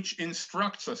which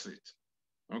instructs us it.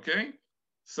 Okay?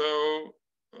 So,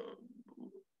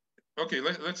 okay,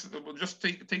 we'll just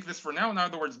take this for now. In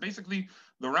other words, basically,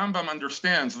 the Rambam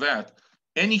understands that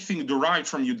anything derived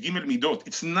from Yud Gimel Midot,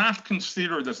 it's not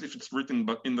considered as if it's written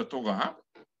but in the Torah.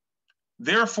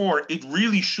 Therefore, it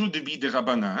really should be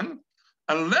D'Rabbanan,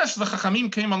 unless the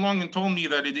Hakhamim came along and told me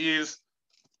that it is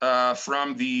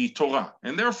from the Torah.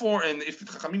 And therefore, and if the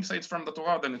Hakhamim say it's from the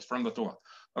Torah, then it's from the Torah.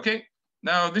 Okay?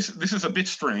 Now, this is a bit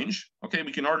strange. Okay?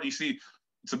 We can already see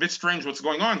it's a bit strange what's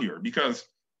going on here, because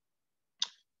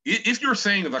if you're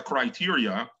saying the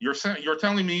criteria, you're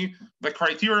telling me the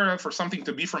criteria for something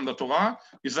to be from the Torah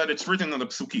is that it's written in the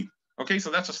Psukim. Okay, so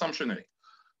that's assumption A.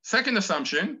 Second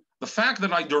assumption, the fact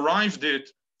that I derived it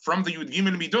from the Yud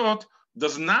Gimel Midot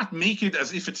does not make it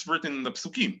as if it's written in the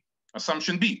Psukim.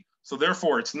 Assumption B. So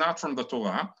therefore, it's not from the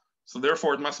Torah. So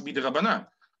therefore, it must be the Rabbanan.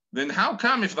 Then how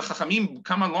come if the Chachamim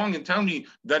come along and tell me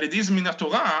that it is Min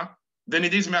Torah, then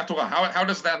it is Min Torah? How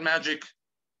does that magic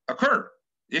occur?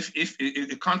 If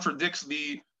it contradicts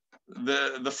the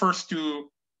first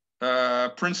two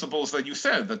principles that you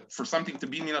said, that for something to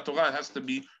be Min Torah, it has to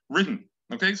be written.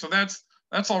 Okay, so that's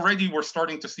already, we're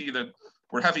starting to see that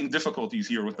we're having difficulties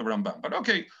here with the Rambam. But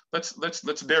okay,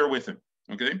 let's bear with him.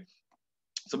 Okay,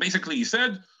 so basically he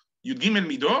said Yud Gimel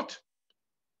Midot.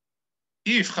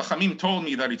 If Chachamim told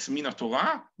me that it's Min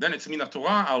Torah, then it's Min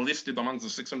Torah. I'll list it amongst the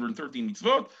 613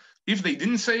 mitzvot. If they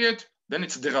didn't say it, then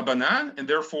it's D'Rabbanan, and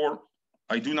therefore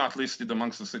I do not list it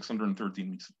amongst the 613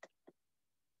 mitzvot.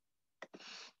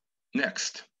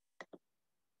 Next.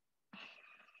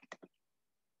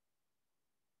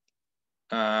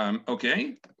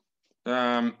 Okay.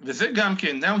 Now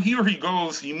here he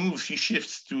goes, he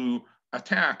shifts to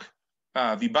attack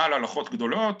the Baal Halachot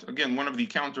Gdolot. Again, one of the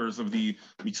counters of the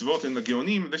mitzvot in the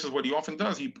Geonim. This is what he often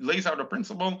does. He lays out a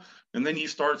principle, and then he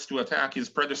starts to attack his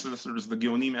predecessors, the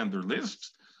Geonim, and their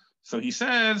lists. So he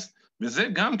says, this is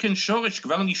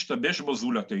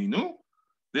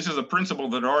a principle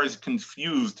that always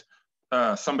confused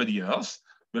somebody else.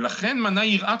 In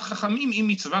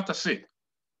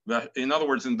other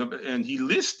words, and he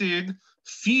listed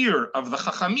fear of the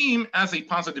Chachamim as a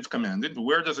positive commandment. But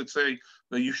where does it say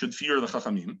that you should fear the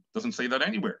Chachamim? It doesn't say that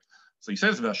anywhere. So he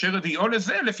says, So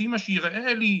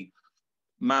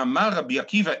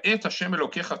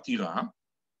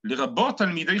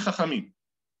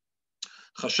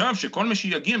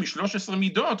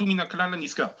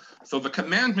the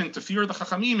commandment to fear the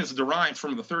Chachamim is derived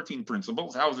from the 13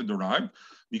 principles. How is it derived?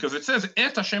 Because it says,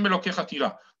 Et Hashem Elokecha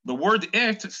Tira. The word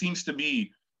et seems to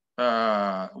be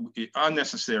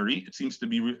unnecessary. It seems to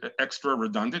be extra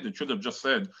redundant. It should have just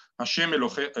said, Hashem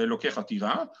Elokecha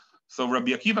Tira. So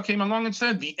Rabbi Akiva came along and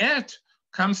said, the et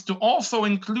comes to also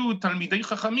include Talmidei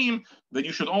Chachamim, that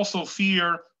you should also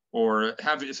fear or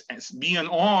have be in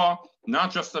awe, not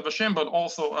just of Hashem, but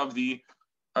also of the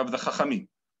Chachamim.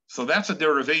 So that's a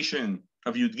derivation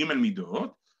of Yud Gimel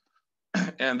Midot,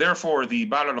 and therefore the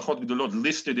Baal Halachot Gdolot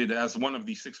listed it as one of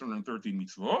the 613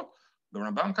 mitzvot. The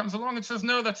Rambam comes along and says,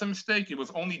 no, that's a mistake. It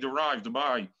was only derived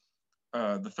by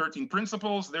the 13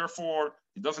 principles. Therefore,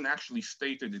 it doesn't actually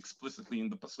state it explicitly in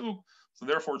the pasuk. So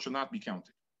therefore, it should not be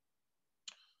counted.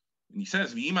 And he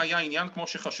says, "V'im haya inyan kmo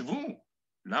shechashvu."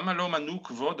 למה לא מנו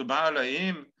כבוד בעל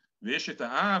האם ואשת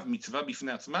האב מצווה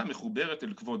בפני עצמה מחוברת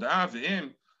אל כבוד האב ואם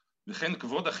וכן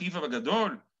כבוד אחיו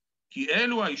הגדול כי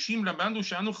אלו האישים למדנו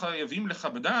שאנו חייבים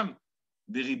לכבדם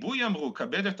בריבוי אמרו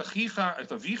כבד את אחיך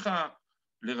את אביך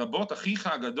לרבות אחיך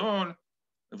הגדול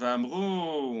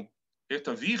ואמרו את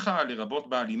אביך לרבות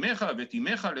בעל אמך ואת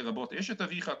אמך לרבות אשת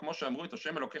אביך כמו שאמרו את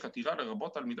השם אלוקיך תירא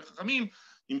לרבות תלמידי חכמים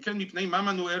אם כן מפני מה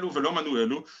מנו אלו ולא מנו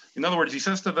אלו. In other words, he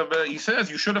says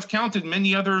you should have counted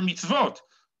many other mitzvot.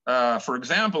 For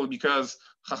example, because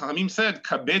Hakhamim said,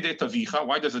 kabed et avicha.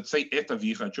 Why does it say et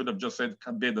avicha? It should have just said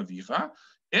kabed avicha.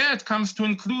 Et comes to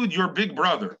include your big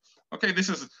brother. Okay, this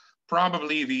is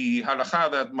probably the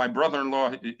halakha that my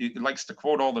brother-in-law likes to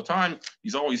quote all the time.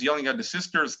 He's always yelling at his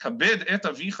sisters, kabed et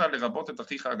avicha lerabot et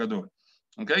achicha agadol.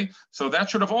 Okay, so that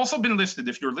should have also been listed.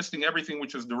 If you're listing everything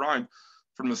which is derived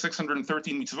from the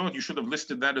 613 mitzvot, you should have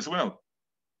listed that as well.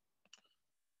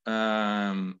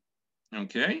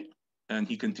 Okay, and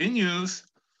he continues,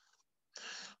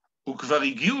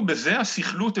 okay,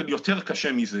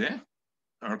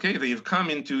 they've come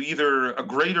into either a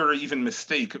greater or even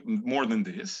mistake more than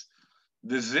this.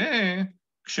 וזה,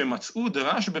 כשמצאו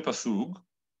דרש בפסוק,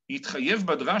 התחייב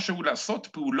בדרש הוא לעשות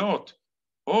פעולות,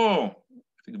 או, I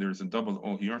think there's a double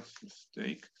O here,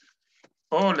 mistake,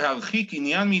 או להרחיק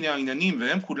עניין מן העניינים,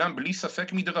 והם כולם בלי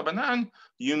ספק מדרבנן,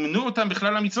 ימנו אותם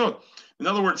בכלל המצוות. In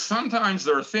other words, sometimes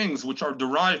there are things which are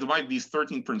derived by these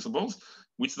 13 principles,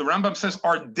 which the Rambam says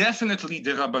are definitely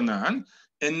derabanan,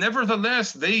 and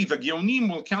nevertheless, they, the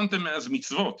Geonim, will count them as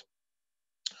mitzvot.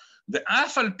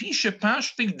 ואף על פי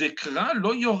שפשטי דקרא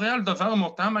לא יורה על דבר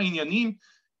מאותם העניינים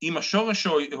אם השורש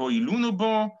הועילונו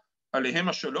בו עליהם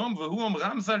השלום, והוא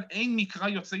אומרם ז"ל אין מקרא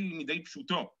יוצא מידי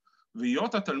פשוטו.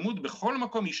 והיות התלמוד בכל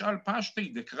מקום ישאל פשטי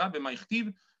דקרא במה יכתיב,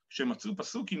 כשמצאו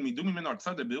פסוק ילמדו ממנו על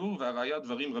צד הביאור והראיה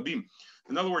דברים רבים.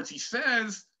 In other words, he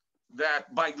says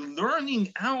that by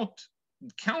learning out,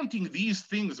 counting these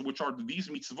things, which are these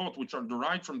mitzvot, which are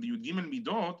derived from the Yud Gimel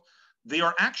Midot, they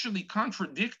are actually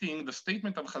contradicting the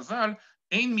statement of Chazal,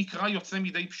 Ein mikra yotze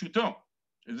midei pshuto.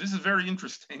 This is very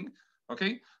interesting,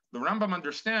 okay? The Rambam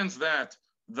understands that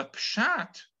the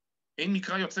pshat, Ein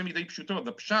mikra yotze midei pshuto,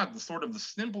 the pshat, the sort of the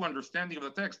simple understanding of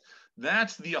the text,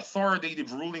 that's the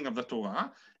authoritative ruling of the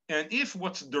Torah. And if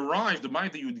what's derived by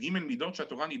the Yud Gimel Midot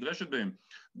she'Torah nidreshet behem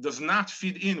does not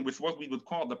fit in with what we would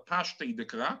call the pashtei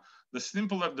dekra, the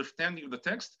simple understanding of the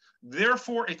text,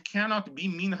 therefore it cannot be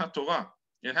min haTorah.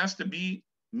 It has to be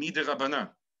midirabanan,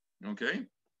 okay?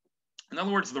 In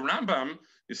other words, the Rambam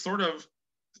is sort of,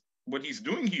 what he's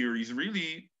doing here,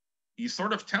 he's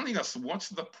sort of telling us what's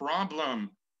the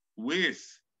problem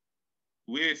with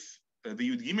the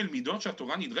Yud Gimel Midot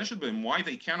she'Torah nidreshet behem, why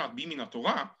they cannot be min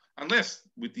haTorah, unless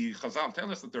with the Chazal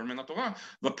tell us that they're min haTorah.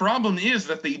 The problem is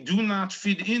that they do not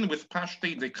fit in with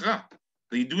pashtei dekra.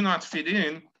 They do not fit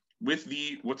in with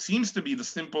the what seems to be the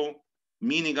simple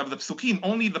meaning of the psukim.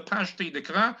 Only the pashtei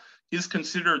dekra is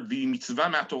considered the mitzvah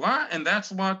ma'Torah, and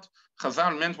that's what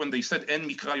Chazal meant when they said en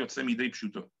mikra yotze midei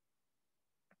pshuto.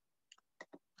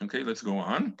 Okay, let's go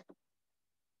on.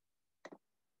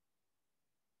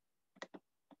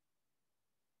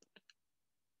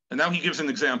 And now he gives an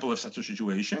example of such a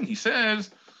situation. He says,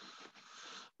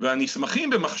 והנסמכים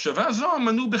במחשבה זו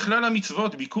מנו בכלל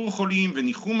המצוות ביקור חולים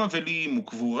וניחום אבלים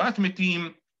וקבורת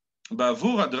מתים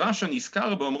בעבור הדרש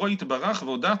הנזכר באומרו יתברך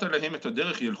והודעת להם את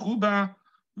הדרך ילכו בה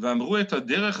ואמרו את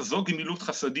הדרך זו גמילות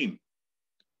חסדים.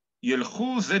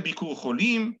 ילכו זה ביקור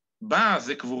חולים, בה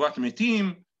זה קבורת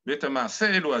מתים, ואת המעשה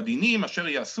אלו הדינים אשר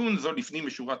יעשון זו לפנים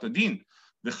משורת הדין.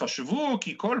 וחשבו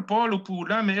כי כל פועל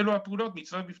ופעולה מאלו הפעולות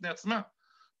מצווה בפני עצמה.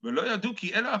 ולא ידעו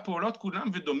כי אלה הפעולות כולם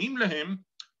ודומים להם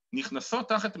נכנסות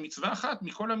תחת מצווה אחת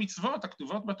מכל המצוות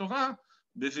הכתובות בתורה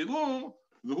בביאור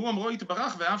והוא אמרו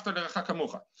יתברך ואהבת לרעך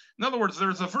כמוך. In other words,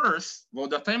 there's a verse,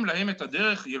 והודעתם להם את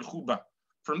הדרך ילכו בה.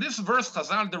 From this verse,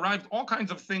 Chazal derived all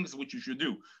kinds of things which you should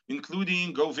do,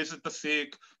 including go visit the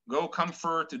sick, go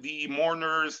comfort the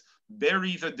mourners,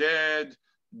 bury the dead,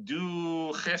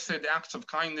 do chesed, acts of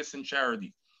kindness and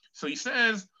charity. So he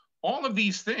says, all of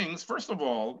these things, first of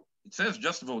all, it says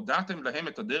just vodatem lahem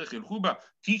et haderech yelchu ba,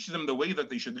 teach them the way that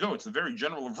they should go. It's a very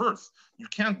general verse. You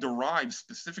can't derive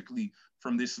specifically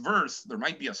from this verse. There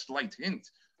might be a slight hint,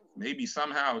 maybe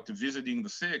somehow to visiting the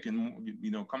sick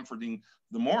and comforting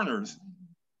the mourners,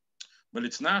 but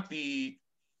it's not the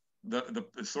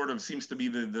sort of seems to be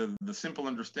the simple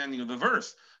understanding of the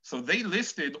verse. So they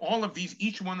listed all of these,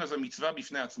 each one as a mitzvah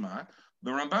bifnei atzma.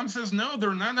 The Rambam says no,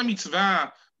 they're not a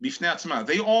mitzvah bifnei atzma.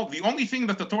 The only thing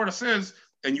that the Torah says,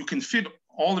 and you can fit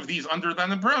all of these under that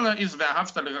umbrella, is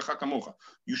ve'ahavta l'recha kamocha.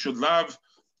 You should love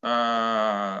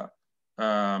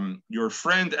your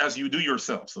friend as you do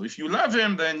yourself. So if you love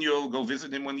him, then you'll go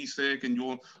visit him when he's sick, and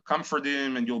you'll comfort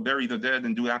him, and you'll bury the dead,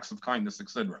 and do acts of kindness,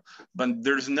 etc. But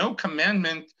there's no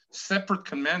commandment, separate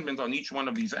commandment on each one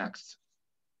of these acts.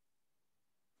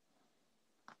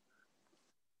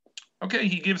 Okay,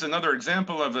 he gives another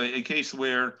example of a case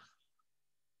where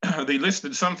they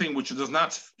listed something which does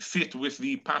not fit with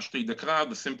the pashtei dekra,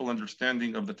 the simple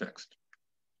understanding of the text.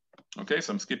 Okay,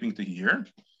 so I'm skipping to here.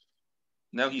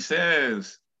 Now he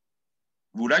says,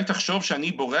 ואולי תחשוב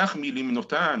שאני בורח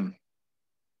מלמנותן,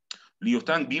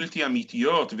 להיותן בלתי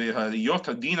אמיתיות והיות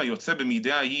הדין היוצא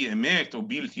במידה היא אמת או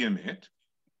בלתי אמת,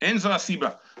 אין זו הסיבה.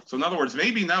 So in other words,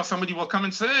 maybe now somebody will come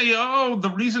and say, oh, the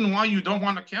reason why you don't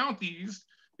want to count these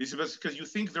is because you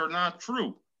think they're not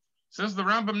true. Says the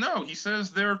Rambam, no, he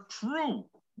says they're true.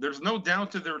 There's no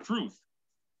doubt to their truth.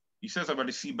 He says, אבל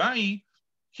הסיבה היא,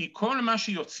 כי כל מה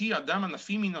שיוציא אדם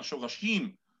ענפי מן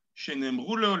השורשים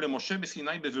שנאמרו לו למשה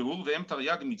בסיני בבירור והם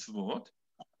תרי"ג מצוות,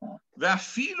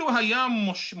 ואפילו היה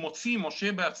מוציא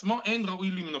משה בעצמו, אין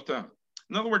ראוי למנותם.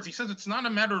 In other words, he says it's not a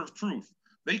matter of truth.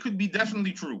 They could be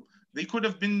definitely true. They could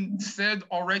have been said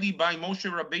already by Moshe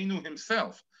Rabbeinu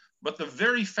himself. But the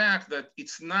very fact that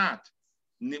it's not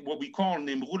what we call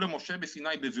Nemru Moshe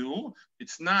B'Sinai B'Vi'ur,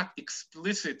 it's not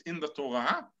explicit in the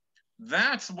Torah,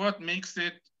 that's what makes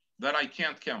it that I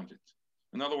can't count it.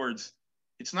 In other words,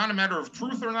 it's not a matter of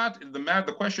truth or not.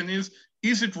 The question is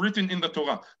it written in the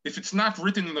Torah? If it's not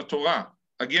written in the Torah,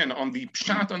 again, on the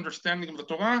pshat understanding of the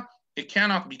Torah, it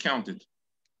cannot be counted.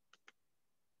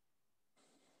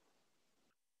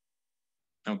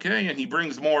 Okay, and he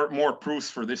brings more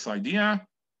proofs for this idea.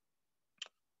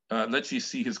 Let's just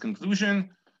see his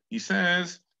conclusion. He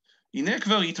says, הנה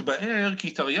כבר התבאר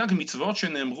כי תרי"ג מצוות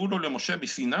שנאמרו לו למשה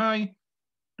בסיני,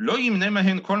 לא ימנה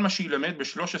מהן כל מה שילמד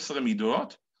ב13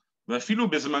 מידות, ואפילו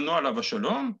בזמנו עליו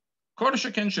השלום, כל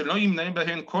שכן שלא ימנה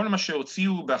בהן כל מה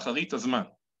שהוציאו באחרית הזמן.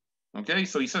 Okay,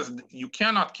 so he says you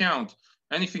cannot count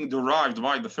anything derived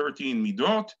by the 13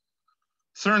 midot.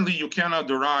 Certainly you cannot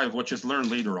derive what is learned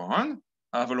later on.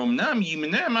 אבל אמנם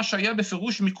ימנה מה שהיה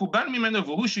בפירוש מקובל ממנו,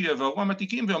 והוא שיבואו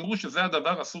המתיקים ואמרו שזה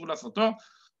הדבר אסור לעשותו,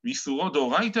 ואיסורו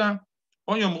דאורייתא,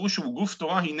 או יאמרו שהוא גוף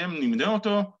תורה הנם נמנה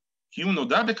אותו, כי הוא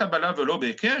נודע בקבלה ולא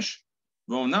בהיקש,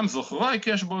 ואומנם זוכרו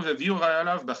ההיקש בו והביאו ראיה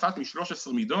עליו באחת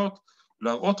מ13 מידות,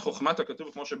 להראות חוכמת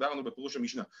הכתוב כמו שבארנו בפירוש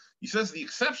המשנה. He says the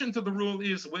exception to the rule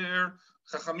is where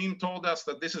Hakhamim told us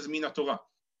that this is Mina Torah.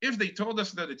 If they told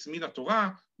us that it's Mina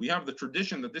Torah, we have the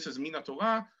tradition that this is Mina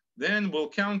Torah, then we'll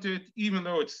count it even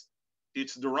though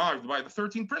it's derived by the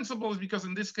 13 principles, because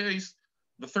in this case,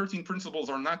 the 13 principles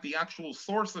are not the actual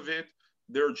source of it.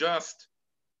 They're just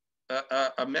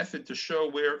a method to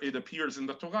show where it appears in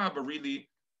the Torah, but really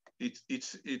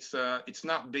it's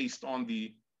not based on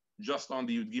just on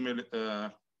the Yud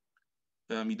Gimel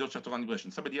Midot HaTorah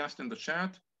Nidreshin. Somebody asked in the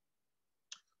chat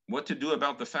what to do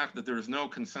about the fact that there is no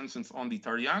consensus on the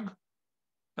Taryag.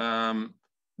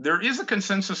 There is a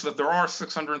consensus that there are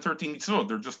 613 mitzvot.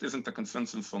 There just isn't a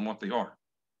consensus on what they are.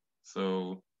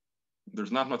 So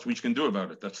there's not much we can do about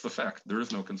it. That's the fact. There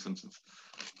is no consensus.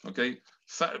 Okay.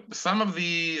 So some of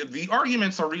the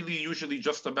arguments are really usually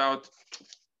just about,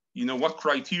 what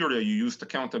criteria you use to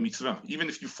count a mitzvah. Even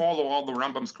if you follow all the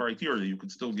Rambam's criteria, you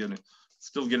could still get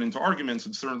into arguments,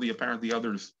 and certainly apparently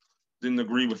others didn't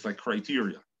agree with that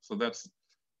criteria. So that's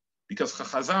because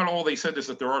Chazal, all they said is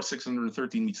that there are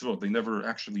 613 mitzvot. They never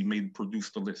actually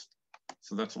produced a list.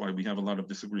 So that's why we have a lot of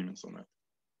disagreements on that.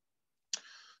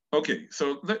 Okay,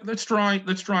 so let's try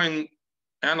and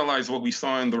analyze what we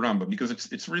saw in the Rambam, because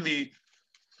it's really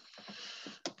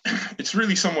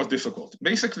somewhat difficult.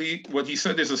 Basically, what he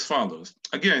said is as follows.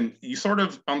 Again, you sort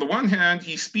of, on the one hand,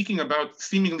 he's speaking about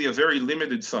seemingly a very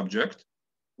limited subject,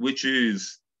 which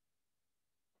is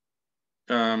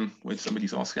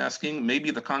somebody's also asking,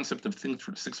 maybe the concept of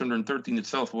 613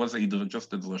 itself was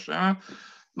just a drasha.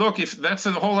 Look, if that's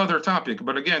a whole other topic,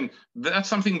 but again, that's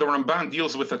something the Ramban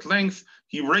deals with at length.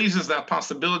 He raises that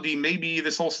possibility. Maybe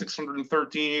this whole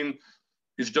 613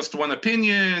 is just one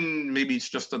opinion, maybe it's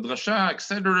just a drasha,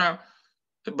 etc.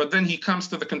 But then he comes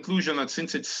to the conclusion that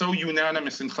since it's so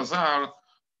unanimous in Chazal,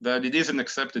 that it is an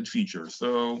accepted feature.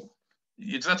 So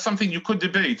that's something you could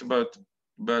debate, but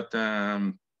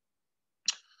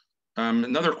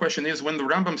another question is, when the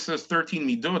Rambam says 13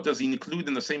 midot, does he include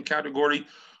in the same category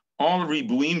all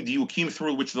ribuim diukim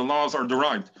through which the laws are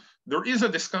derived? There is a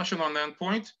discussion on that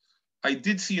point. I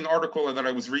did see an article that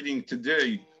I was reading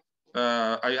today.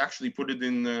 I actually put it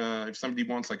in, if somebody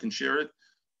wants, I can share it.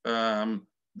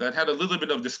 That had a little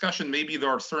bit of discussion. Maybe there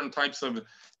are certain types of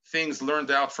things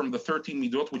learned out from the 13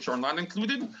 midot which are not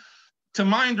included. To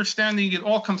my understanding, it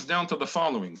all comes down to the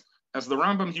following. As the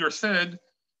Rambam here said,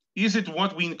 is it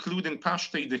what we include in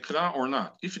Pashtei Dekra or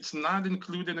not? If it's not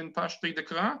included in Pashtei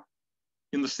Dekra,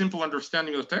 in the simple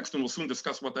understanding of the text, and we'll soon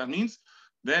discuss what that means,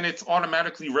 then it's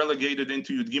automatically relegated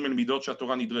into Yud Gimel Midot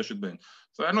HaTorah Nidreshet Ben.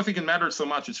 So I don't think it matters so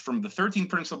much. It's from the 13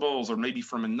 principles or maybe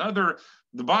from another.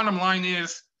 The bottom line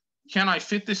is, can I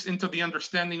fit this into the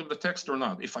understanding of the text or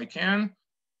not? If I can,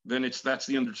 then that's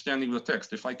the understanding of the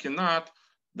text. If I cannot,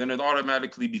 then it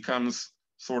automatically becomes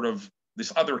sort of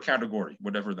this other category,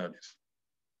 whatever that is.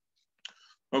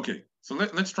 Okay, so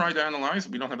let's try to analyze.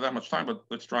 We don't have that much time, but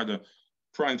let's try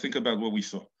and think about what we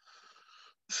saw.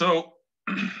 So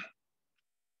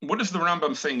what is the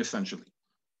Rambam saying essentially?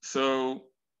 So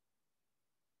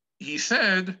he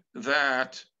said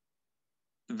that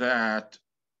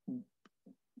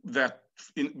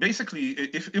basically,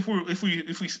 if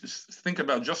we think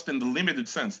about just in the limited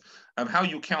sense of how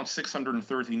you count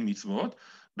 613 mitzvot,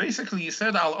 basically he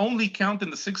said, I'll only count in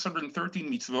the 613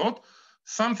 mitzvot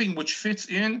something which fits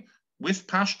in with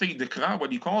Pashtei Dekra,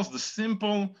 what he calls the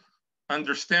simple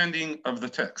understanding of the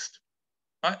text.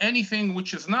 Anything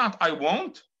which is not, I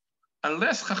won't,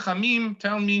 unless Hakhamim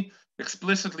tell me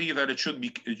explicitly that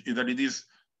it is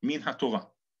min haTorah.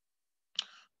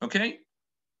 Okay?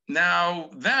 Now,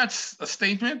 that's a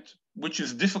statement which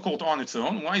is difficult on its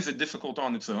own. Why is it difficult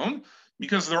on its own?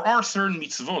 Because there are certain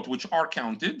mitzvot which are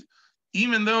counted,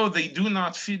 even though they do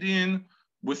not fit in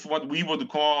with what we would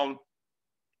call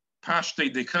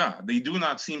Pashtei Dekra. They do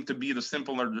not seem to be the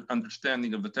simple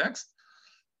understanding of the text.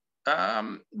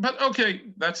 But okay,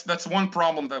 that's one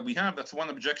problem that we have. That's one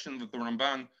objection that the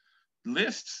Ramban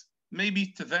lists. Maybe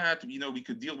to that, we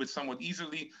could deal with somewhat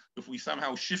easily if we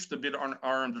somehow shift a bit on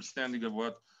our understanding of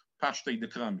what Pashtei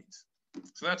Dekra means.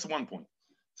 So that's one point.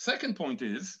 Second point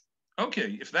is,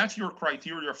 okay, if that's your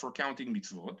criteria for counting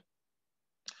mitzvot,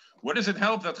 what does it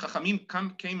help that Hakhamim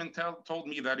came and told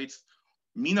me that it's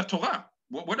min haTorah?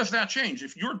 What does that change?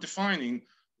 If you're defining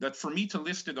that for me to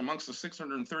list it amongst the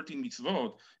 613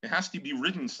 mitzvot, it has to be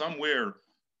written somewhere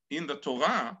in the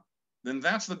Torah, then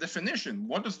that's the definition.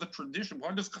 What is the tradition?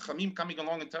 What is Hakhamim coming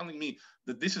along and telling me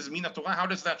that this is min haTorah? How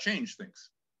does that change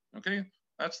things? Okay,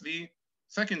 that's the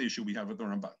second issue we have with the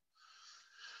Ramban.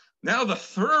 Now, the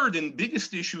third and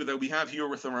biggest issue that we have here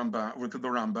with the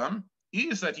Rambam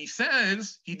is that he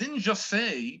says, he didn't just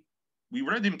say, we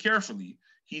read him carefully,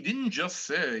 he didn't just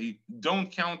say, don't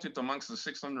count it amongst the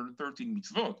 613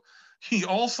 mitzvot. He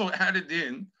also added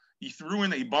in, he threw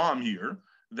in a bomb here,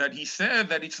 that he said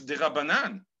that it's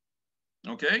derabanan.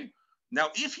 Okay?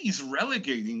 Now, if he's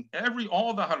relegating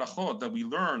all the halachot that we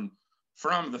learn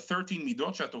from the 13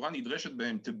 midot she'Torah nidreshet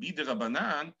behem to be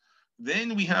derabanan,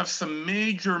 then we have some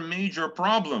major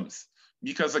problems.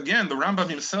 Because again, the Rambam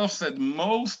himself said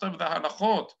most of the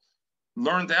halachot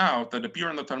learned out that appear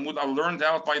in the Talmud are learned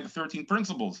out by the 13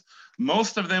 principles.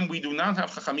 Most of them we do not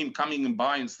have Hakhamim coming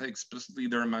by and say explicitly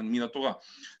they're min haTorah.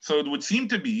 So it would seem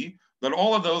to be that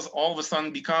all of those all of a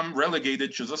sudden become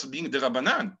relegated to just being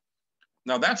derabanan.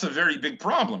 Now that's a very big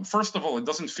problem. First of all, it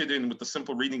doesn't fit in with the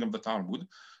simple reading of the Talmud.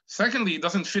 Secondly, it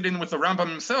doesn't fit in with the Rambam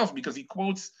himself because he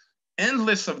quotes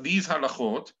endless of these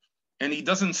halachot and he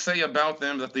doesn't say about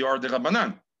them that they are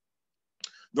derabanan.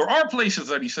 There are places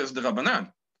that he says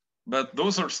derabanan, but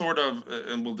those are sort of,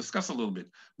 and we'll discuss a little bit,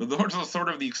 but those are sort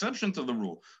of the exception to the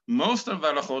rule. Most of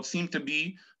the halachot seem to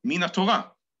be min haTorah.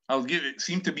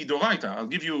 Seem to be doraita. I'll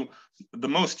give you the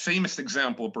most famous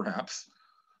example, perhaps.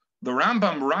 The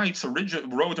Rambam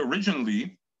wrote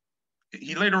originally,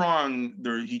 he later on,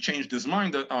 he changed his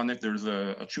mind on it. There's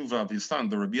a tshuva of his son,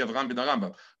 the Rabbi Avraham ben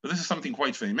Rambam. But this is something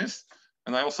quite famous.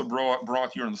 And I also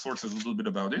brought here in the sources a little bit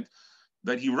about it,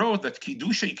 that he wrote that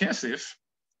kiddushay kesef,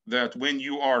 that when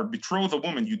you are betrothed a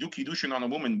woman, you do kiddushin on a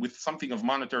woman with something of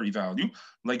monetary value,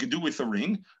 like you do with a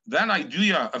ring. That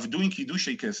idea of doing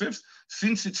kiddushay kesef,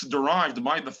 since it's derived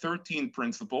by the 13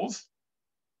 principles,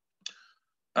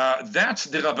 that's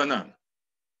derabanan.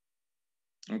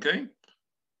 Okay.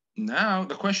 Now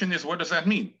the question is, what does that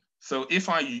mean? So if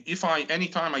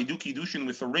anytime I do kiddushin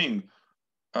with a ring,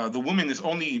 the woman is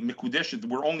only mikudeshet,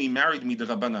 we're only married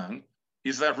miderabanan.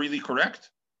 Is that really correct?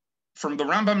 From the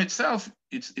Rambam itself,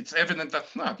 it's evident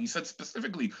that's not. He said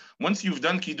specifically, once you've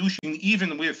done kiddushin,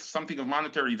 even with something of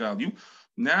monetary value,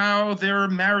 now they're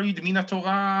married min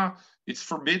haTorah. It's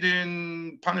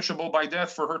forbidden, punishable by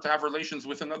death for her to have relations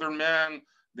with another man.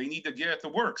 They need to get the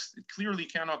works. It clearly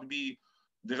cannot be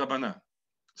derabanan.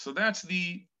 So that's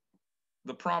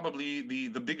probably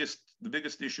the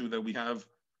biggest issue that we have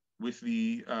with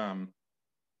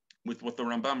with what the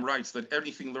Rambam writes, that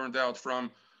everything learned out from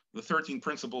the 13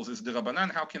 principles is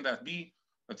derabanan. How can that be?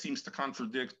 That seems to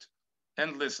contradict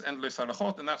endless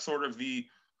halachot, and that's sort of the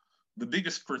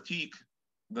biggest critique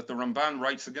that the Ramban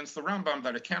writes against the Rambam,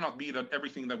 that it cannot be that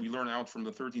everything that we learn out from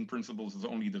the 13 principles is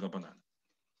only derabanan.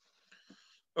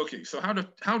 Okay, so how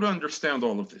to understand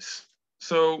all of this?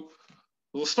 So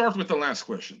we'll start with the last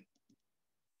question.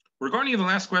 Regarding the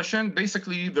last question,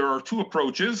 basically there are two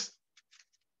approaches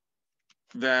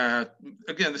that,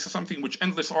 again, this is something which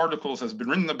endless articles has been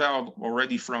written about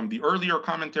already from the earlier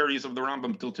commentaries of the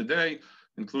Rambam till today,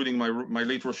 including my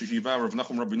late Rosh Yeshiva, Rav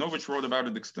Nachum Rabinovich, wrote about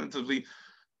it extensively.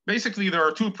 Basically, there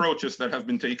are two approaches that have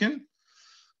been taken.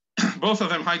 both of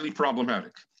them highly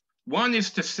problematic. One is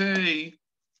to say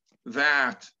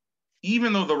that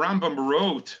even though the Rambam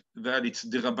wrote that it's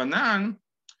Dirabanan,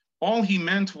 all he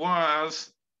meant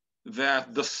was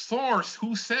that the source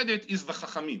who said it is the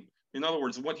Hakhamim. In other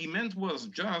words, what he meant was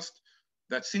just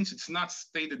that since it's not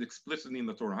stated explicitly in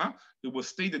the Torah, it was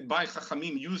stated by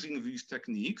Hakhamim using these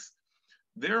techniques.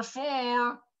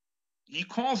 Therefore, he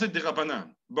calls it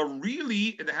Dirabanan, but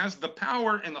really it has the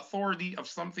power and authority of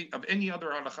something, of any other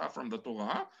halakha from the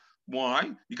Torah.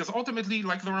 Why? Because ultimately,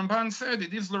 like the Ramban said,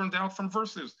 it is learned out from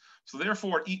verses. So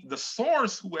therefore, the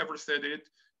source, whoever said it,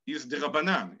 is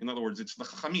Dirabanan. In other words, it's the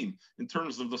Hakhamim in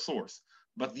terms of the source.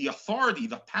 But the authority,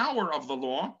 the power of the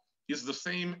law is the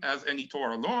same as any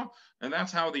Torah law. And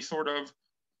that's how they sort of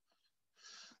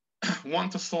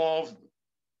want to solve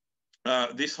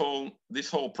this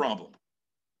whole problem.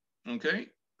 Okay,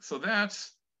 so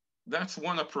that's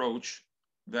one approach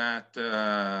that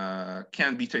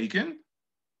can be taken.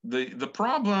 The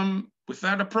problem with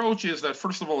that approach is that,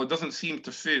 first of all, it doesn't seem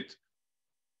to fit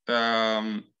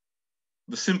the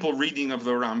simple reading of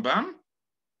the Rambam.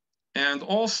 And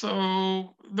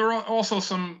also, there are also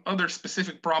some other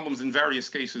specific problems in various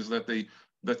cases that they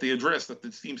address that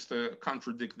it seems to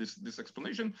contradict this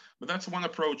explanation. But that's one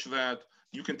approach that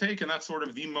you can take, and that's sort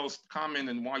of the most common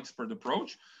and widespread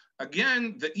approach.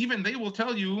 Again, even they will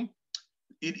tell you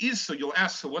it is so. You'll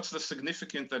ask, so what's the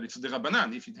significance that it's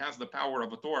Dirabanan? If it has the power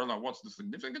of a Torah law, what's the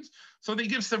significance? So they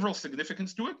give several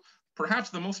significance to it. Perhaps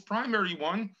the most primary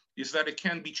one is that it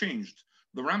can be changed.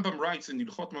 The Rambam writes in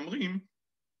Hilchot Mamrim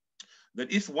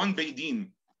that if one Beit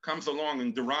Din comes along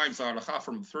and derives a halakha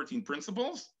from the 13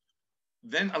 principles,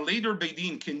 then a later Beit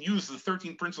Din can use the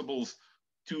 13 principles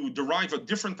to derive a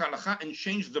different halakha and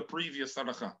change the previous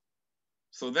halakha.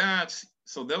 So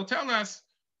they'll tell us,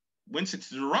 once it's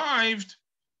derived,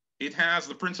 it has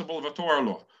the principle of a Torah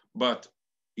law, but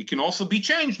it can also be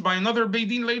changed by another Beit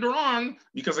Din later on,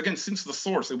 because again, since the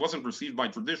source, it wasn't received by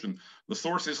tradition, the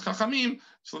source is Hakhamim,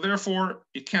 so therefore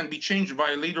it can be changed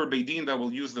by a later Beit Din that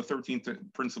will use the 13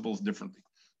 principles differently.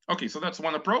 Okay, so that's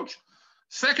one approach.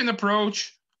 Second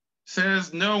approach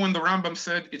says, no, when the Rambam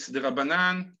said it's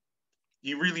Dirabanan,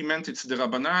 he really meant it's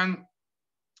Dirabanan,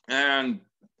 and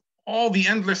all the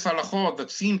endless halachot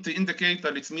that seem to indicate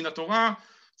that it's Mina Torah,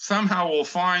 somehow we'll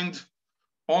find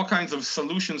all kinds of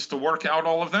solutions to work out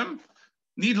all of them.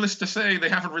 Needless to say, they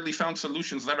haven't really found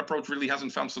solutions. That approach really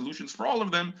hasn't found solutions for all of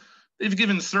them. They've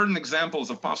given certain examples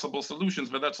of possible solutions,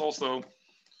 but that's also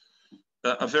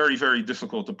a very, very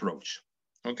difficult approach.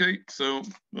 Okay, so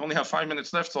we only have 5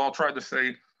 minutes left, so I'll try to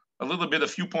say a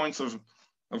few points of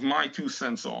my 2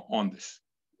 cents on this.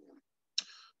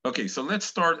 Okay, so let's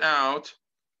start out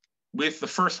with the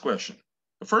first question.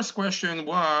 The first question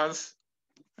was,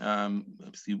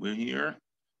 let's see, we're here.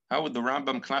 How would the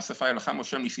Rambam classify Halakha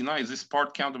Moshe Sinai? Is this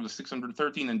part count of the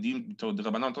 613 and deemed to the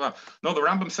Rabbanan Torah? No, the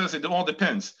Rambam says it all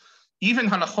depends. Even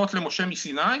Halachot le Moshe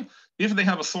Sinai, if they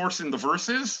have a source in the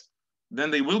verses,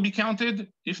 then they will be counted.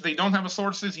 If they don't have a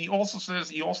sources, he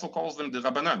also calls them the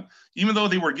Rabbanan. Even though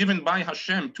they were given by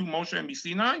Hashem to Moshe and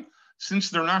Sinai, since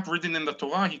they're not written in the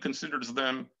Torah, he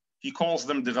calls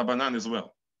them the Rabbanan as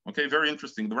well. Okay, very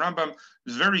interesting. The Rambam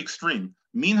is very extreme.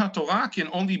 Min HaTorah can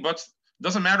only, but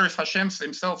doesn't matter if Hashem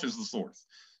himself is the source.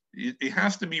 It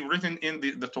has to be written in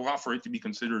the Torah for it to be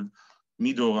considered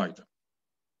midoraita.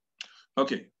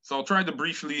 Okay, so I'll try to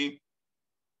briefly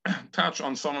touch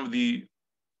on some of the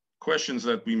questions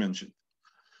that we mentioned.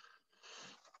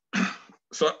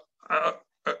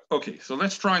 Okay, so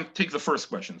let's try and take the first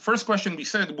question. First question, we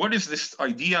said, what is this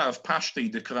idea of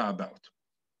Pashtei Dekra about?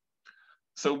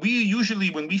 So we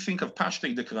usually, when we think of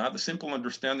Pashtei Dekra, the simple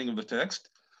understanding of the text,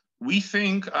 we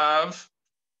think of,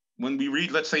 when we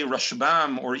read, let's say,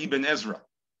 Rashbam or Ibn Ezra,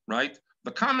 right?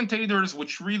 The commentators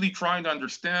which really try to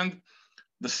understand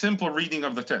the simple reading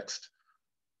of the text.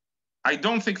 I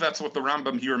don't think that's what the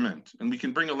Rambam here meant. And we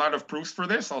can bring a lot of proofs for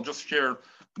this. I'll just share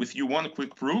with you one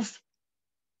quick proof.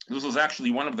 This was actually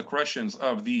one of the questions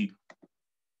of the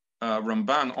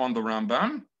Ramban on the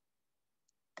Rambam.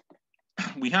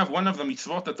 We have one of the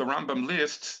mitzvot that the Rambam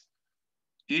lists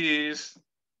is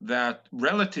that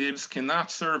relatives cannot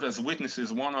serve as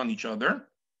witnesses one on each other.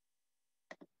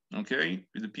 Okay,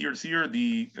 it appears here,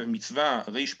 the mitzvah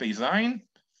Reish Pei Zayin.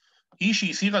 היא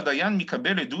שהסיר הדיין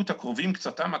מקבל עדות הקרובים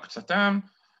קצתם הקצתם,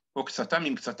 או קצתם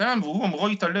עם קצתם, והוא אומרו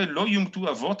יתעלה לא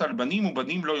יומתו אבות על בנים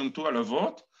ובנים לא יומתו על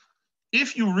אבות.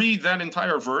 If you read that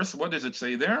entire verse, what does it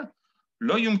say there?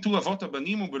 לא יומתו אבות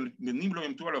הבנים ובנים לא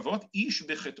יומתו על אבות, איש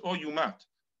בחטאו יומת.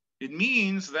 It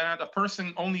means that a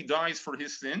person only dies for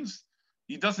his sins.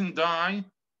 He doesn't die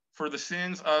for the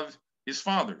sins of his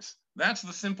fathers. That's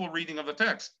the simple reading of the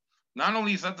text. Not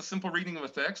only is that the simple reading of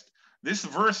the text, this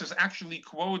verse is actually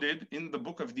quoted in the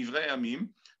book of Divrei Yamim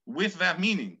with that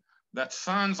meaning, that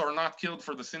sons are not killed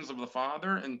for the sins of the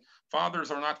father and fathers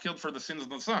are not killed for the sins of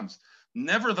the sons.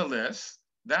 Nevertheless,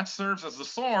 that serves as the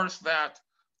source that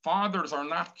fathers are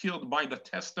not killed by the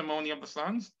testimony of the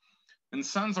sons and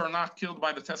sons are not killed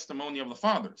by the testimony of the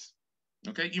fathers.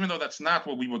 Okay, even though that's not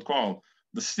what we would call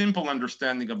the simple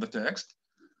understanding of the text,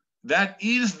 that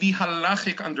is the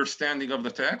halachic understanding of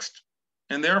the text,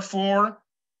 and therefore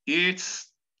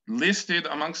it's listed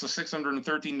amongst the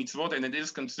 613 mitzvot, and it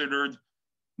is considered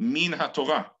min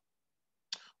haTorah.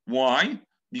 Why?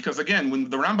 Because again, when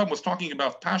the Rambam was talking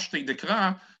about Pashtei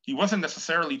Dekra, he wasn't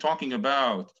necessarily talking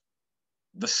about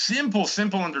the simple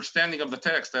understanding of the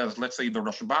text, as let's say the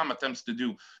Rashbam attempts to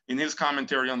do in his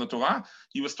commentary on the Torah.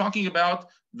 He was talking about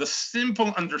the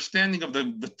simple understanding of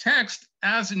the text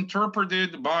as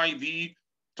interpreted by the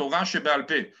Torah Sheba'al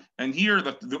Peh. And here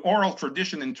the oral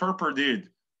tradition interpreted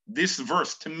this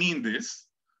verse to mean this.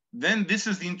 Then this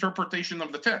is the interpretation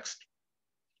of the text.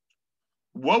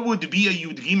 What would be a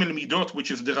Yud Gimel Midot,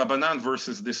 which is the Rabbanan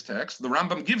versus this text? The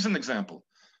Rambam gives an example.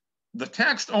 The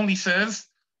text only says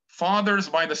fathers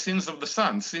by the sins of the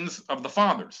sons, sins of the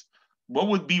fathers. What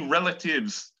would be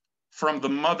relatives from the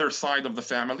mother side of the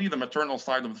family, the maternal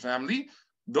side of the family?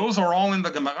 Those are all in the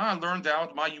Gemara learned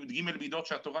out by Yud Gimel Midot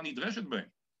Shatorah Nidreshet Bein.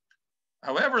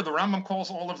 However, the Rambam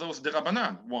calls all of those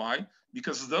derabanan. Why?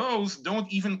 Because those don't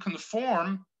even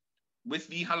conform with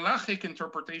the halachic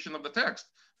interpretation of the text.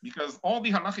 Because all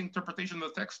the halachic interpretation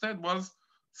of the text said was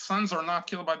sons are not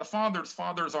killed by the fathers,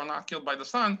 fathers are not killed by the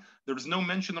son. There's no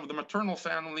mention of the maternal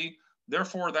family.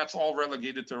 Therefore, that's all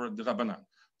relegated to the Rabbanan.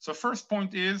 So first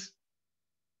point is,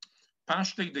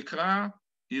 Pashtei Dekra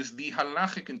is the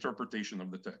halachic interpretation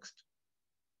of the text.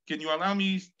 Can you allow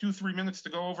me 2-3 minutes to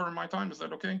go over my time? Is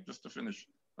that okay? Just to finish,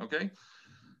 okay?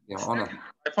 Yeah, honor.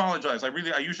 I apologize.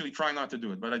 I usually try not to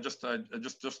do it, but just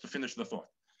to finish the thought.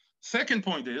 Second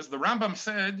point is, the Rambam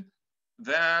said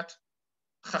that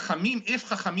Hakhamim, if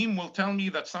Hakhamim will tell me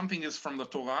that something is from the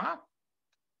Torah,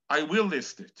 I will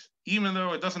list it. Even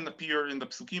though it doesn't appear in the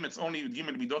Psukim, it's only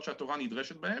Gimel Midot HaTorah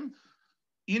Nidreshet Behem.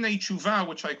 In a tshuva,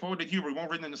 which I quoted here, we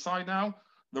won't read in the side now,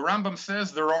 the Rambam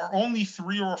says there are only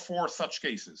 3 or 4 such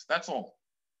cases. That's all.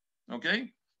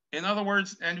 Okay? In other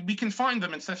words, and we can find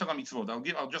them in Sefer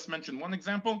HaMitzvot. I'll just mention one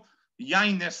example.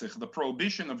 Yain Nesech, the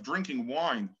prohibition of drinking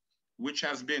wine, which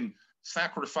has been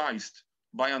sacrificed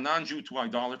by a non-Jew to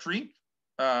idolatry.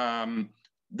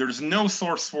 There's no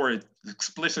source for it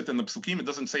explicit in the Psukim. It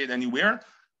doesn't say it anywhere.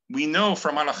 We know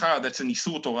from Halakha that's an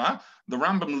Isur Torah. The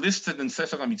Rambam listed in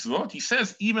Sefer HaMitzvot. He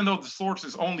says, even though the source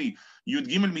is only Yud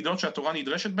Gimel Midot HaTorah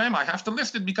Nidreshet Behem, I have to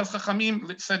list it because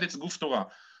Hakhamim said it's Guf Torah.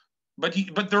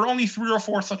 But there are only 3 or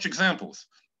 4 such examples.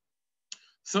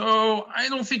 So I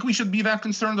don't think we should be that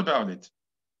concerned about it.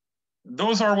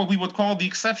 Those are what we would call the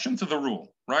exception to the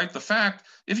rule, right? The fact,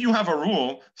 if you have a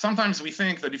rule, sometimes we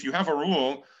think that if you have a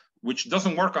rule which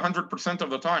doesn't work 100% of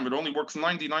the time, it only works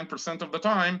 99% of the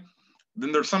time,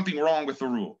 then there's something wrong with the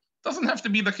rule. Doesn't have to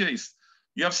be the case.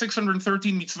 You have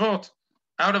 613 mitzvot.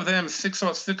 Out of them,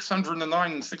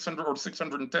 609, 600 or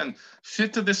 610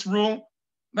 fit to this rule.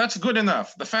 That's good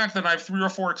enough. The fact that I have 3 or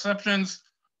 4 exceptions,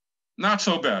 not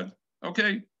so bad.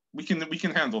 Okay, we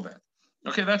can handle that.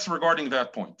 Okay, that's regarding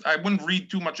that point. I wouldn't read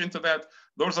too much into that.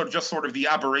 Those are just sort of the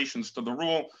aberrations to the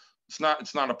rule. It's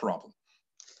not a problem.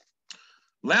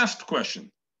 Last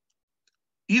question.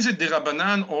 Is it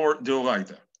derabanan or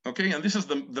deoraita? Okay, and this is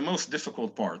the most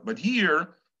difficult part. But here,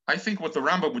 I think what the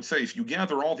Rambam would say, if you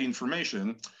gather all the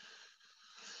information,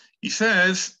 he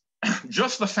says,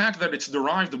 just the fact that it's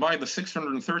derived by the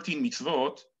 613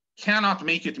 mitzvot cannot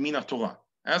make it min haTorah.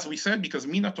 As we said, because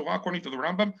min haTorah, according to the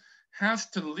Rambam, has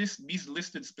to be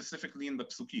listed specifically in the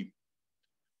Psukim.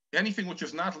 Anything which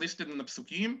is not listed in the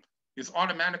Psukim is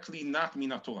automatically not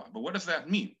min haTorah. But what does that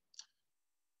mean?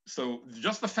 So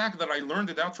just the fact that I learned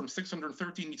it out from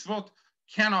 613 mitzvot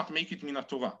cannot make it min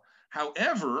haTorah.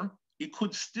 However, it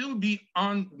could still be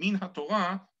on min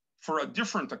haTorah for a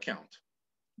different account.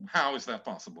 How is that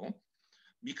possible?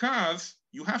 Because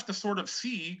you have to sort of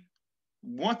see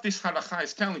what this halakha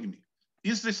is telling me.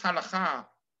 Is this halakha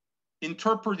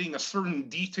interpreting a certain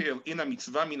detail in a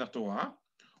mitzvah min haTorah,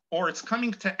 or it's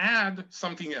coming to add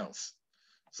something else?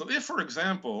 So if, for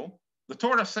example, the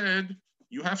Torah said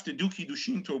you have to do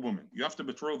kiddushin to a woman, you have to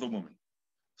betroth a woman.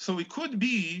 So it could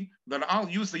be that I'll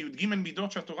use the Yud Gimel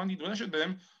Midot HaTorah Nidreshet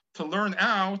Behem to learn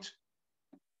out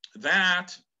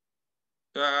that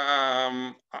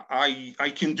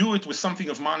I can do it with something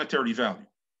of monetary value.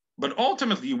 But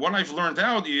ultimately, what I've learned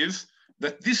out is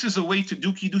that this is a way to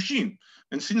do Kiddushin.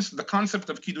 And since the concept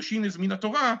of Kiddushin is Min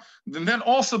Torah, then that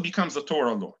also becomes a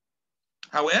Torah law.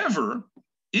 However,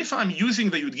 if I'm using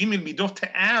the Yud Gimel Midot to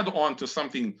add on to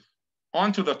something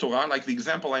onto the Torah, like the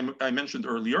example I mentioned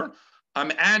earlier,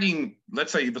 I'm adding,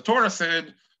 let's say the Torah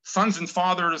said, sons and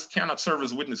fathers cannot serve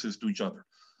as witnesses to each other.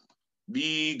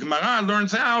 The Gemara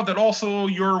learns out that also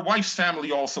your wife's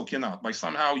family also cannot, by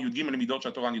somehow Yud Gimel Midot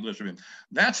Torah Nidresh B'hem.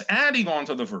 That's adding on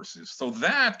to the verses. So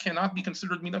that cannot be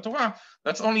considered Midat Torah.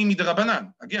 That's only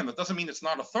Midrabanan. Again, that doesn't mean it's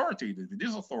not authoritative. It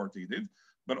is authoritative.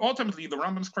 But ultimately, the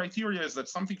Rambam's criteria is that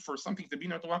for something to be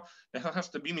Midat Torah, it has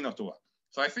to be Midat Torah.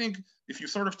 So I think if you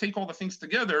sort of take all the things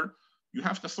together, you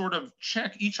have to sort of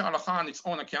check each halakha on its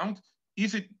own account.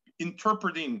 Is it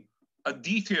interpreting a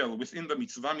detail within the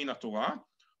mitzvah Midat Torah,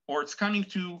 or it's coming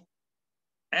to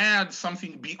add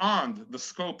something beyond the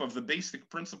scope of the basic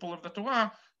principle of the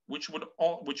Torah, which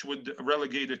would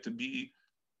relegate it to be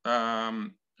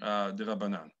the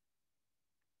Rabbanan.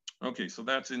 Okay, so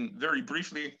that's in very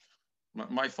briefly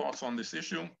my thoughts on this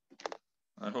issue.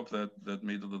 I hope that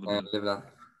made a little bit.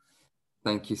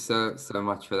 Thank you so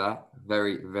much for that.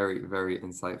 Very, very, very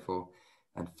insightful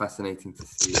and fascinating to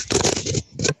see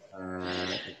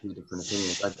a few different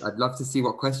opinions. I'd love to see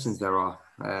what questions there are.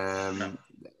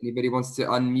 Anybody wants to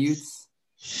unmute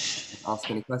and ask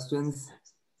any questions?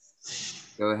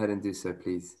 Go ahead and do so,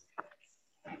 please.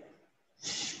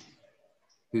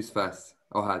 Who's first?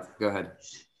 Ohad, go ahead.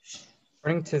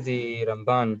 According to the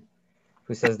Ramban,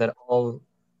 who says that all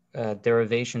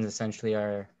derivations essentially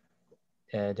are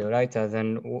deoraita,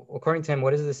 then according to him,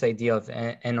 what is this idea of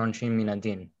en onshin min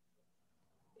adin?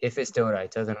 If it's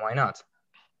deoraita, then why not?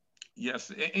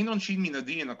 Yes, en onshin min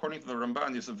adin, according to the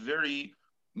Ramban, is a very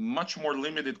much more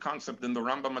limited concept than the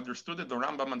Rambam understood it. The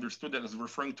Rambam understood it as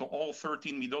referring to all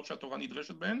 13 midot Torah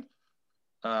nidreshet ben.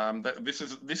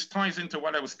 This ties into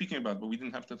what I was speaking about, but we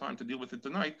didn't have the time to deal with it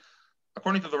tonight.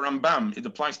 According to the Rambam, it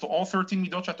applies to all 13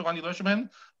 midot Torah nidreshet ben.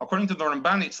 According to the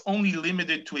Ramban, it's only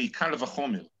limited to a kal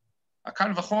v'chomer. A kal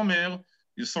v'chomer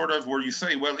is sort of where you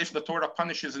say, well, if the Torah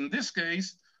punishes in this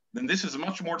case, then this is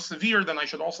much more severe than I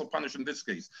should also punish in this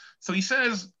case. So he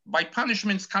says, by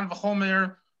punishments, kal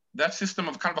v'chomer, that system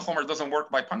of kal v'chomer doesn't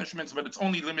work by punishments, but it's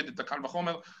only limited to kal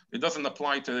v'chomer. It doesn't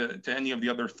apply to any of the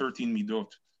other 13 midot,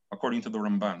 according to the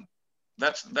Ramban.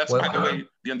 That's by the way,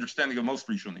 the understanding of most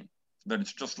Rishonim, that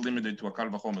it's just limited to a kal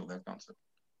v'chomer, that concept.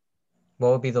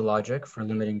 What would be the logic for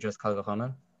limiting just kal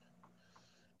v'chomer?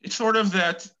 It's sort of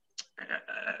that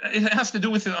it has to do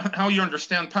with how you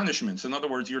understand punishments. In other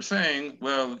words, you're saying,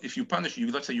 well, if you punish you,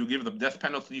 let's say you give the death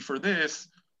penalty for this,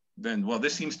 then, well,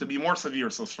 this seems to be more severe,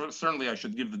 so certainly I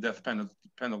should give the death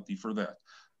penalty for that.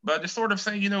 But it's sort of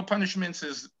saying, punishments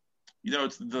is,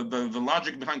 it's the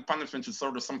logic behind punishments is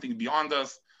sort of something beyond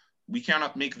us. We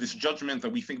cannot make this judgment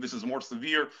that we think this is more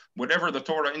severe. Whatever the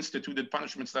Torah instituted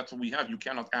punishments, that's what we have. You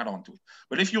cannot add on to it.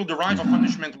 But if you'll derive a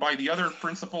punishment by the other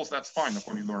principles, that's fine,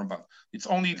 according to the Rambam. It's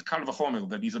only kal v'chomer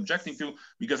that he's objecting to,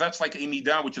 because that's like a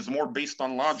midah, which is more based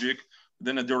on logic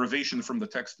than a derivation from the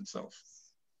text itself.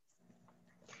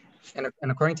 And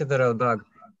according to the Ralbag,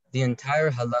 the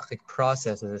entire halachic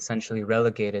process is essentially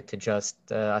relegated to just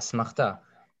asmachta,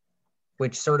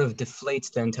 which sort of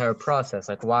deflates the entire process.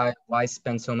 Like, why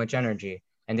spend so much energy?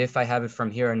 And if I have it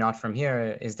from here and not from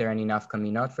here, is there any nafka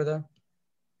minot for that?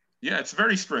 Yeah, it's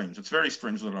very strange. It's very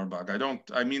strange with Ralbag.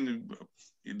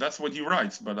 That's what he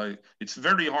writes, but it's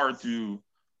very hard to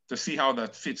see how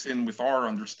that fits in with our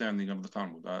understanding of the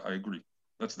Talmud. I agree.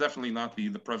 That's definitely not the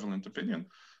prevalent opinion.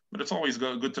 But it's always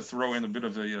good to throw in a bit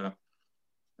of a,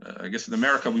 I guess in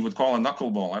America we would call a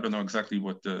knuckleball. I don't know exactly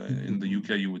what in the UK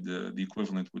the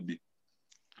equivalent would be.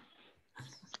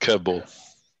 Curveball.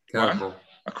 Curveball.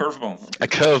 A curveball. Okay. A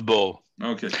curveball.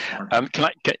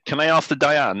 Okay. Can I ask the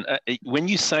Dayan, when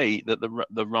you say that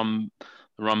the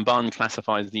Ramban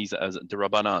classifies these as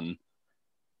D'Rabbanan,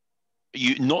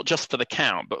 not just for the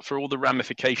count, but for all the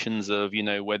ramifications of,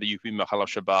 whether you be Mahal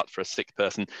Shabbat for a sick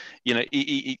person,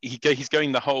 he's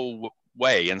going the whole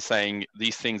way and saying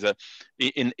these things are,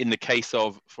 in the case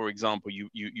of, for example,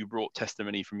 you brought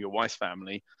testimony from your wife's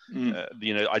family,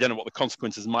 I don't know what the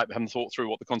consequences might be, I haven't thought through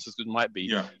what the consequences might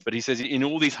be, but he says in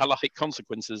all these halachic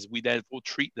consequences, we therefore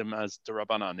treat them as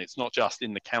D'Rabbanan. It's not just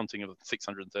in the counting of the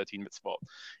 613 mitzvot,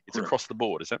 it's correct. Across the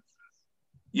board, is it?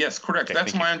 Yes, correct. Okay,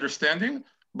 that's my understanding.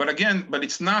 But again,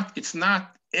 it's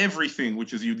not everything,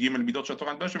 which is Yud Gimel Midot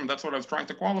Torah Nidreshet, and that's what I was trying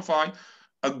to qualify.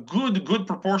 A good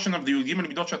proportion of the Yud Gimel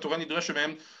Midot Torah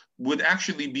Nidreshet would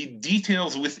actually be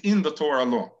details within the Torah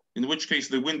law, in which case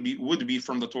they would be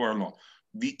from the Torah law.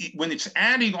 when it's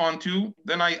adding on to,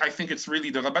 then I think it's really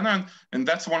the Rabbanan, and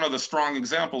that's one of the strong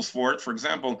examples for it. For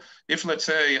example, if let's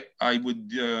say I would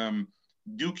do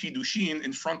Kiddushin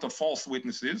in front of false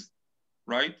witnesses,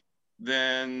 right?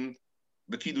 Then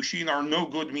the Kiddushin are no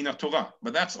good mina Torah,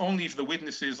 but that's only if the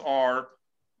witnesses are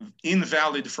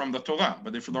invalid from the Torah.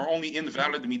 But if they're only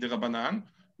invalid mida Rabbanan,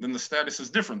 then the status is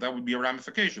different. That would be a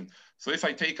ramification. So if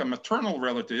I take a maternal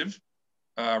relative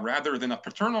rather than a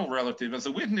paternal relative as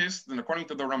a witness, then according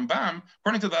to the Rambam,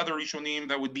 according to the other Rishonim,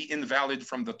 that would be invalid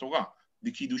from the Torah,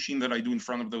 the Kiddushin that I do in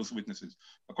front of those witnesses.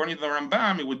 According to the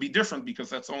Rambam, it would be different because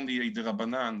that's only a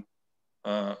D'Rabbanan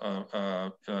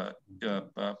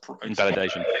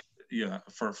invalidation. Yeah,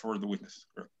 for the witness.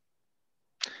 Correct.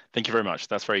 Thank you very much.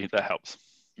 That helps.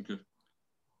 Okay.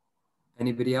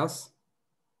 Anybody else?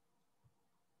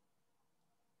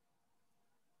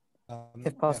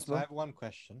 If possible. Yes, I have one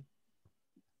question.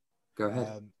 Go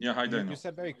ahead. Yeah, hi, Dayan. You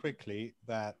said very quickly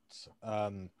that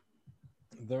the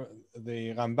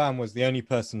Rambam was the only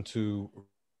person to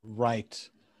write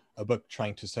a book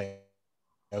trying to say,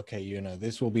 okay,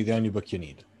 this will be the only book you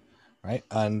need, right?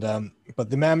 And but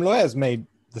the Imam lawyers made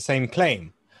the same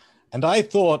claim, and I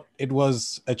thought it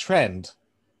was a trend.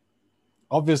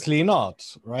 Obviously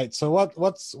not, right? So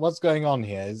what's going on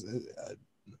here is,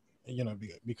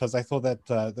 because I thought that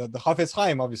the Hafez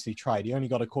Chaim obviously tried. He only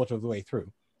got a quarter of the way through.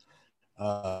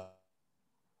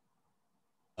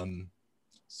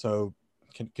 So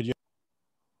could you?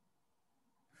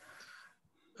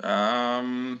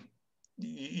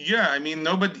 Yeah, I mean,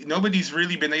 nobody's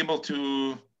really been able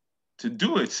to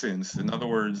do it since. In other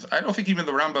words, I don't think even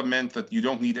the Rambam meant that you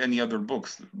don't need any other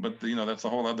books, but that's a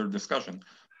whole other discussion.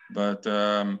 But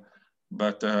there,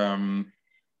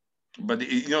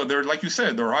 like you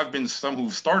said, there have been some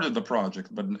who've started the project,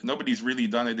 but nobody's really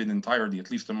done it in entirety, at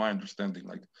least in my understanding,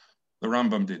 like the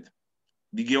Rambam did.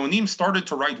 The Geonim started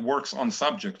to write works on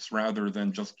subjects rather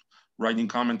than just writing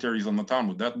commentaries on the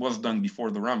Talmud. That was done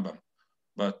before the Rambam.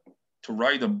 But to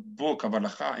write a book of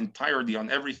Halakha entirely on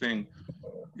everything,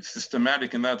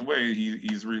 systematic in that way,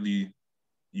 he's really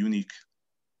unique.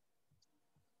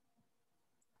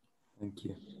 Thank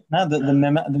you. Now the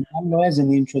Mamoez in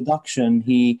the introduction,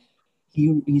 he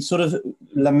sort of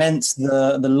laments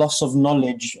the loss of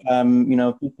knowledge.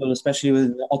 People, especially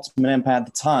with the Ottoman Empire at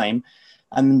the time,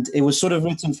 and it was sort of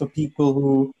written for people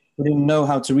who didn't know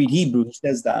how to read Hebrew. He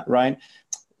says that, right?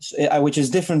 Which is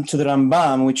different to the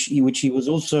Rambam, which he was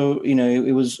also,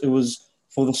 it was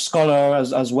for the scholar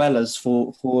as well as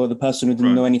for the person who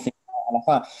didn't know anything about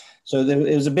Halakha. So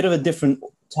it was a bit of a different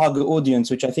target audience,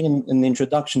 which I think in the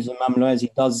introduction to the Imam Loez,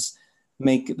 he does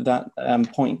make that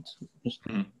point.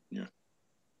 Yeah.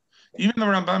 Even the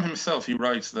Rambam himself, he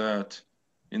writes that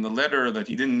in the letter that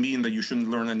he didn't mean that you shouldn't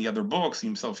learn any other books. He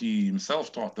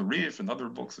himself taught the Rif and other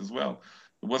books as well.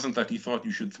 It wasn't that he thought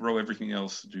you should throw everything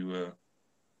else to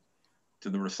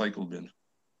the recycle bin.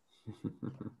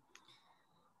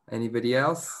 Anybody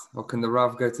else? Or can the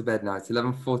Rav go to bed now? It's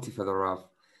 11:40 for the Rav.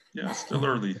 Yeah, still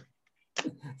early.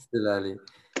 Still early.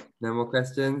 No more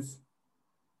questions?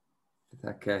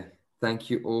 Okay. Thank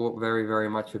you all very, very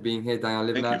much for being here. Dayan,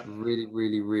 Livnat, really,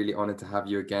 really, really honored to have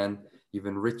you again. You've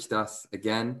enriched us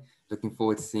again. Looking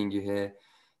forward to seeing you here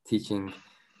teaching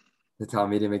the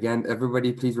Talmudim again.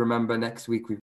 Everybody, please remember next week we've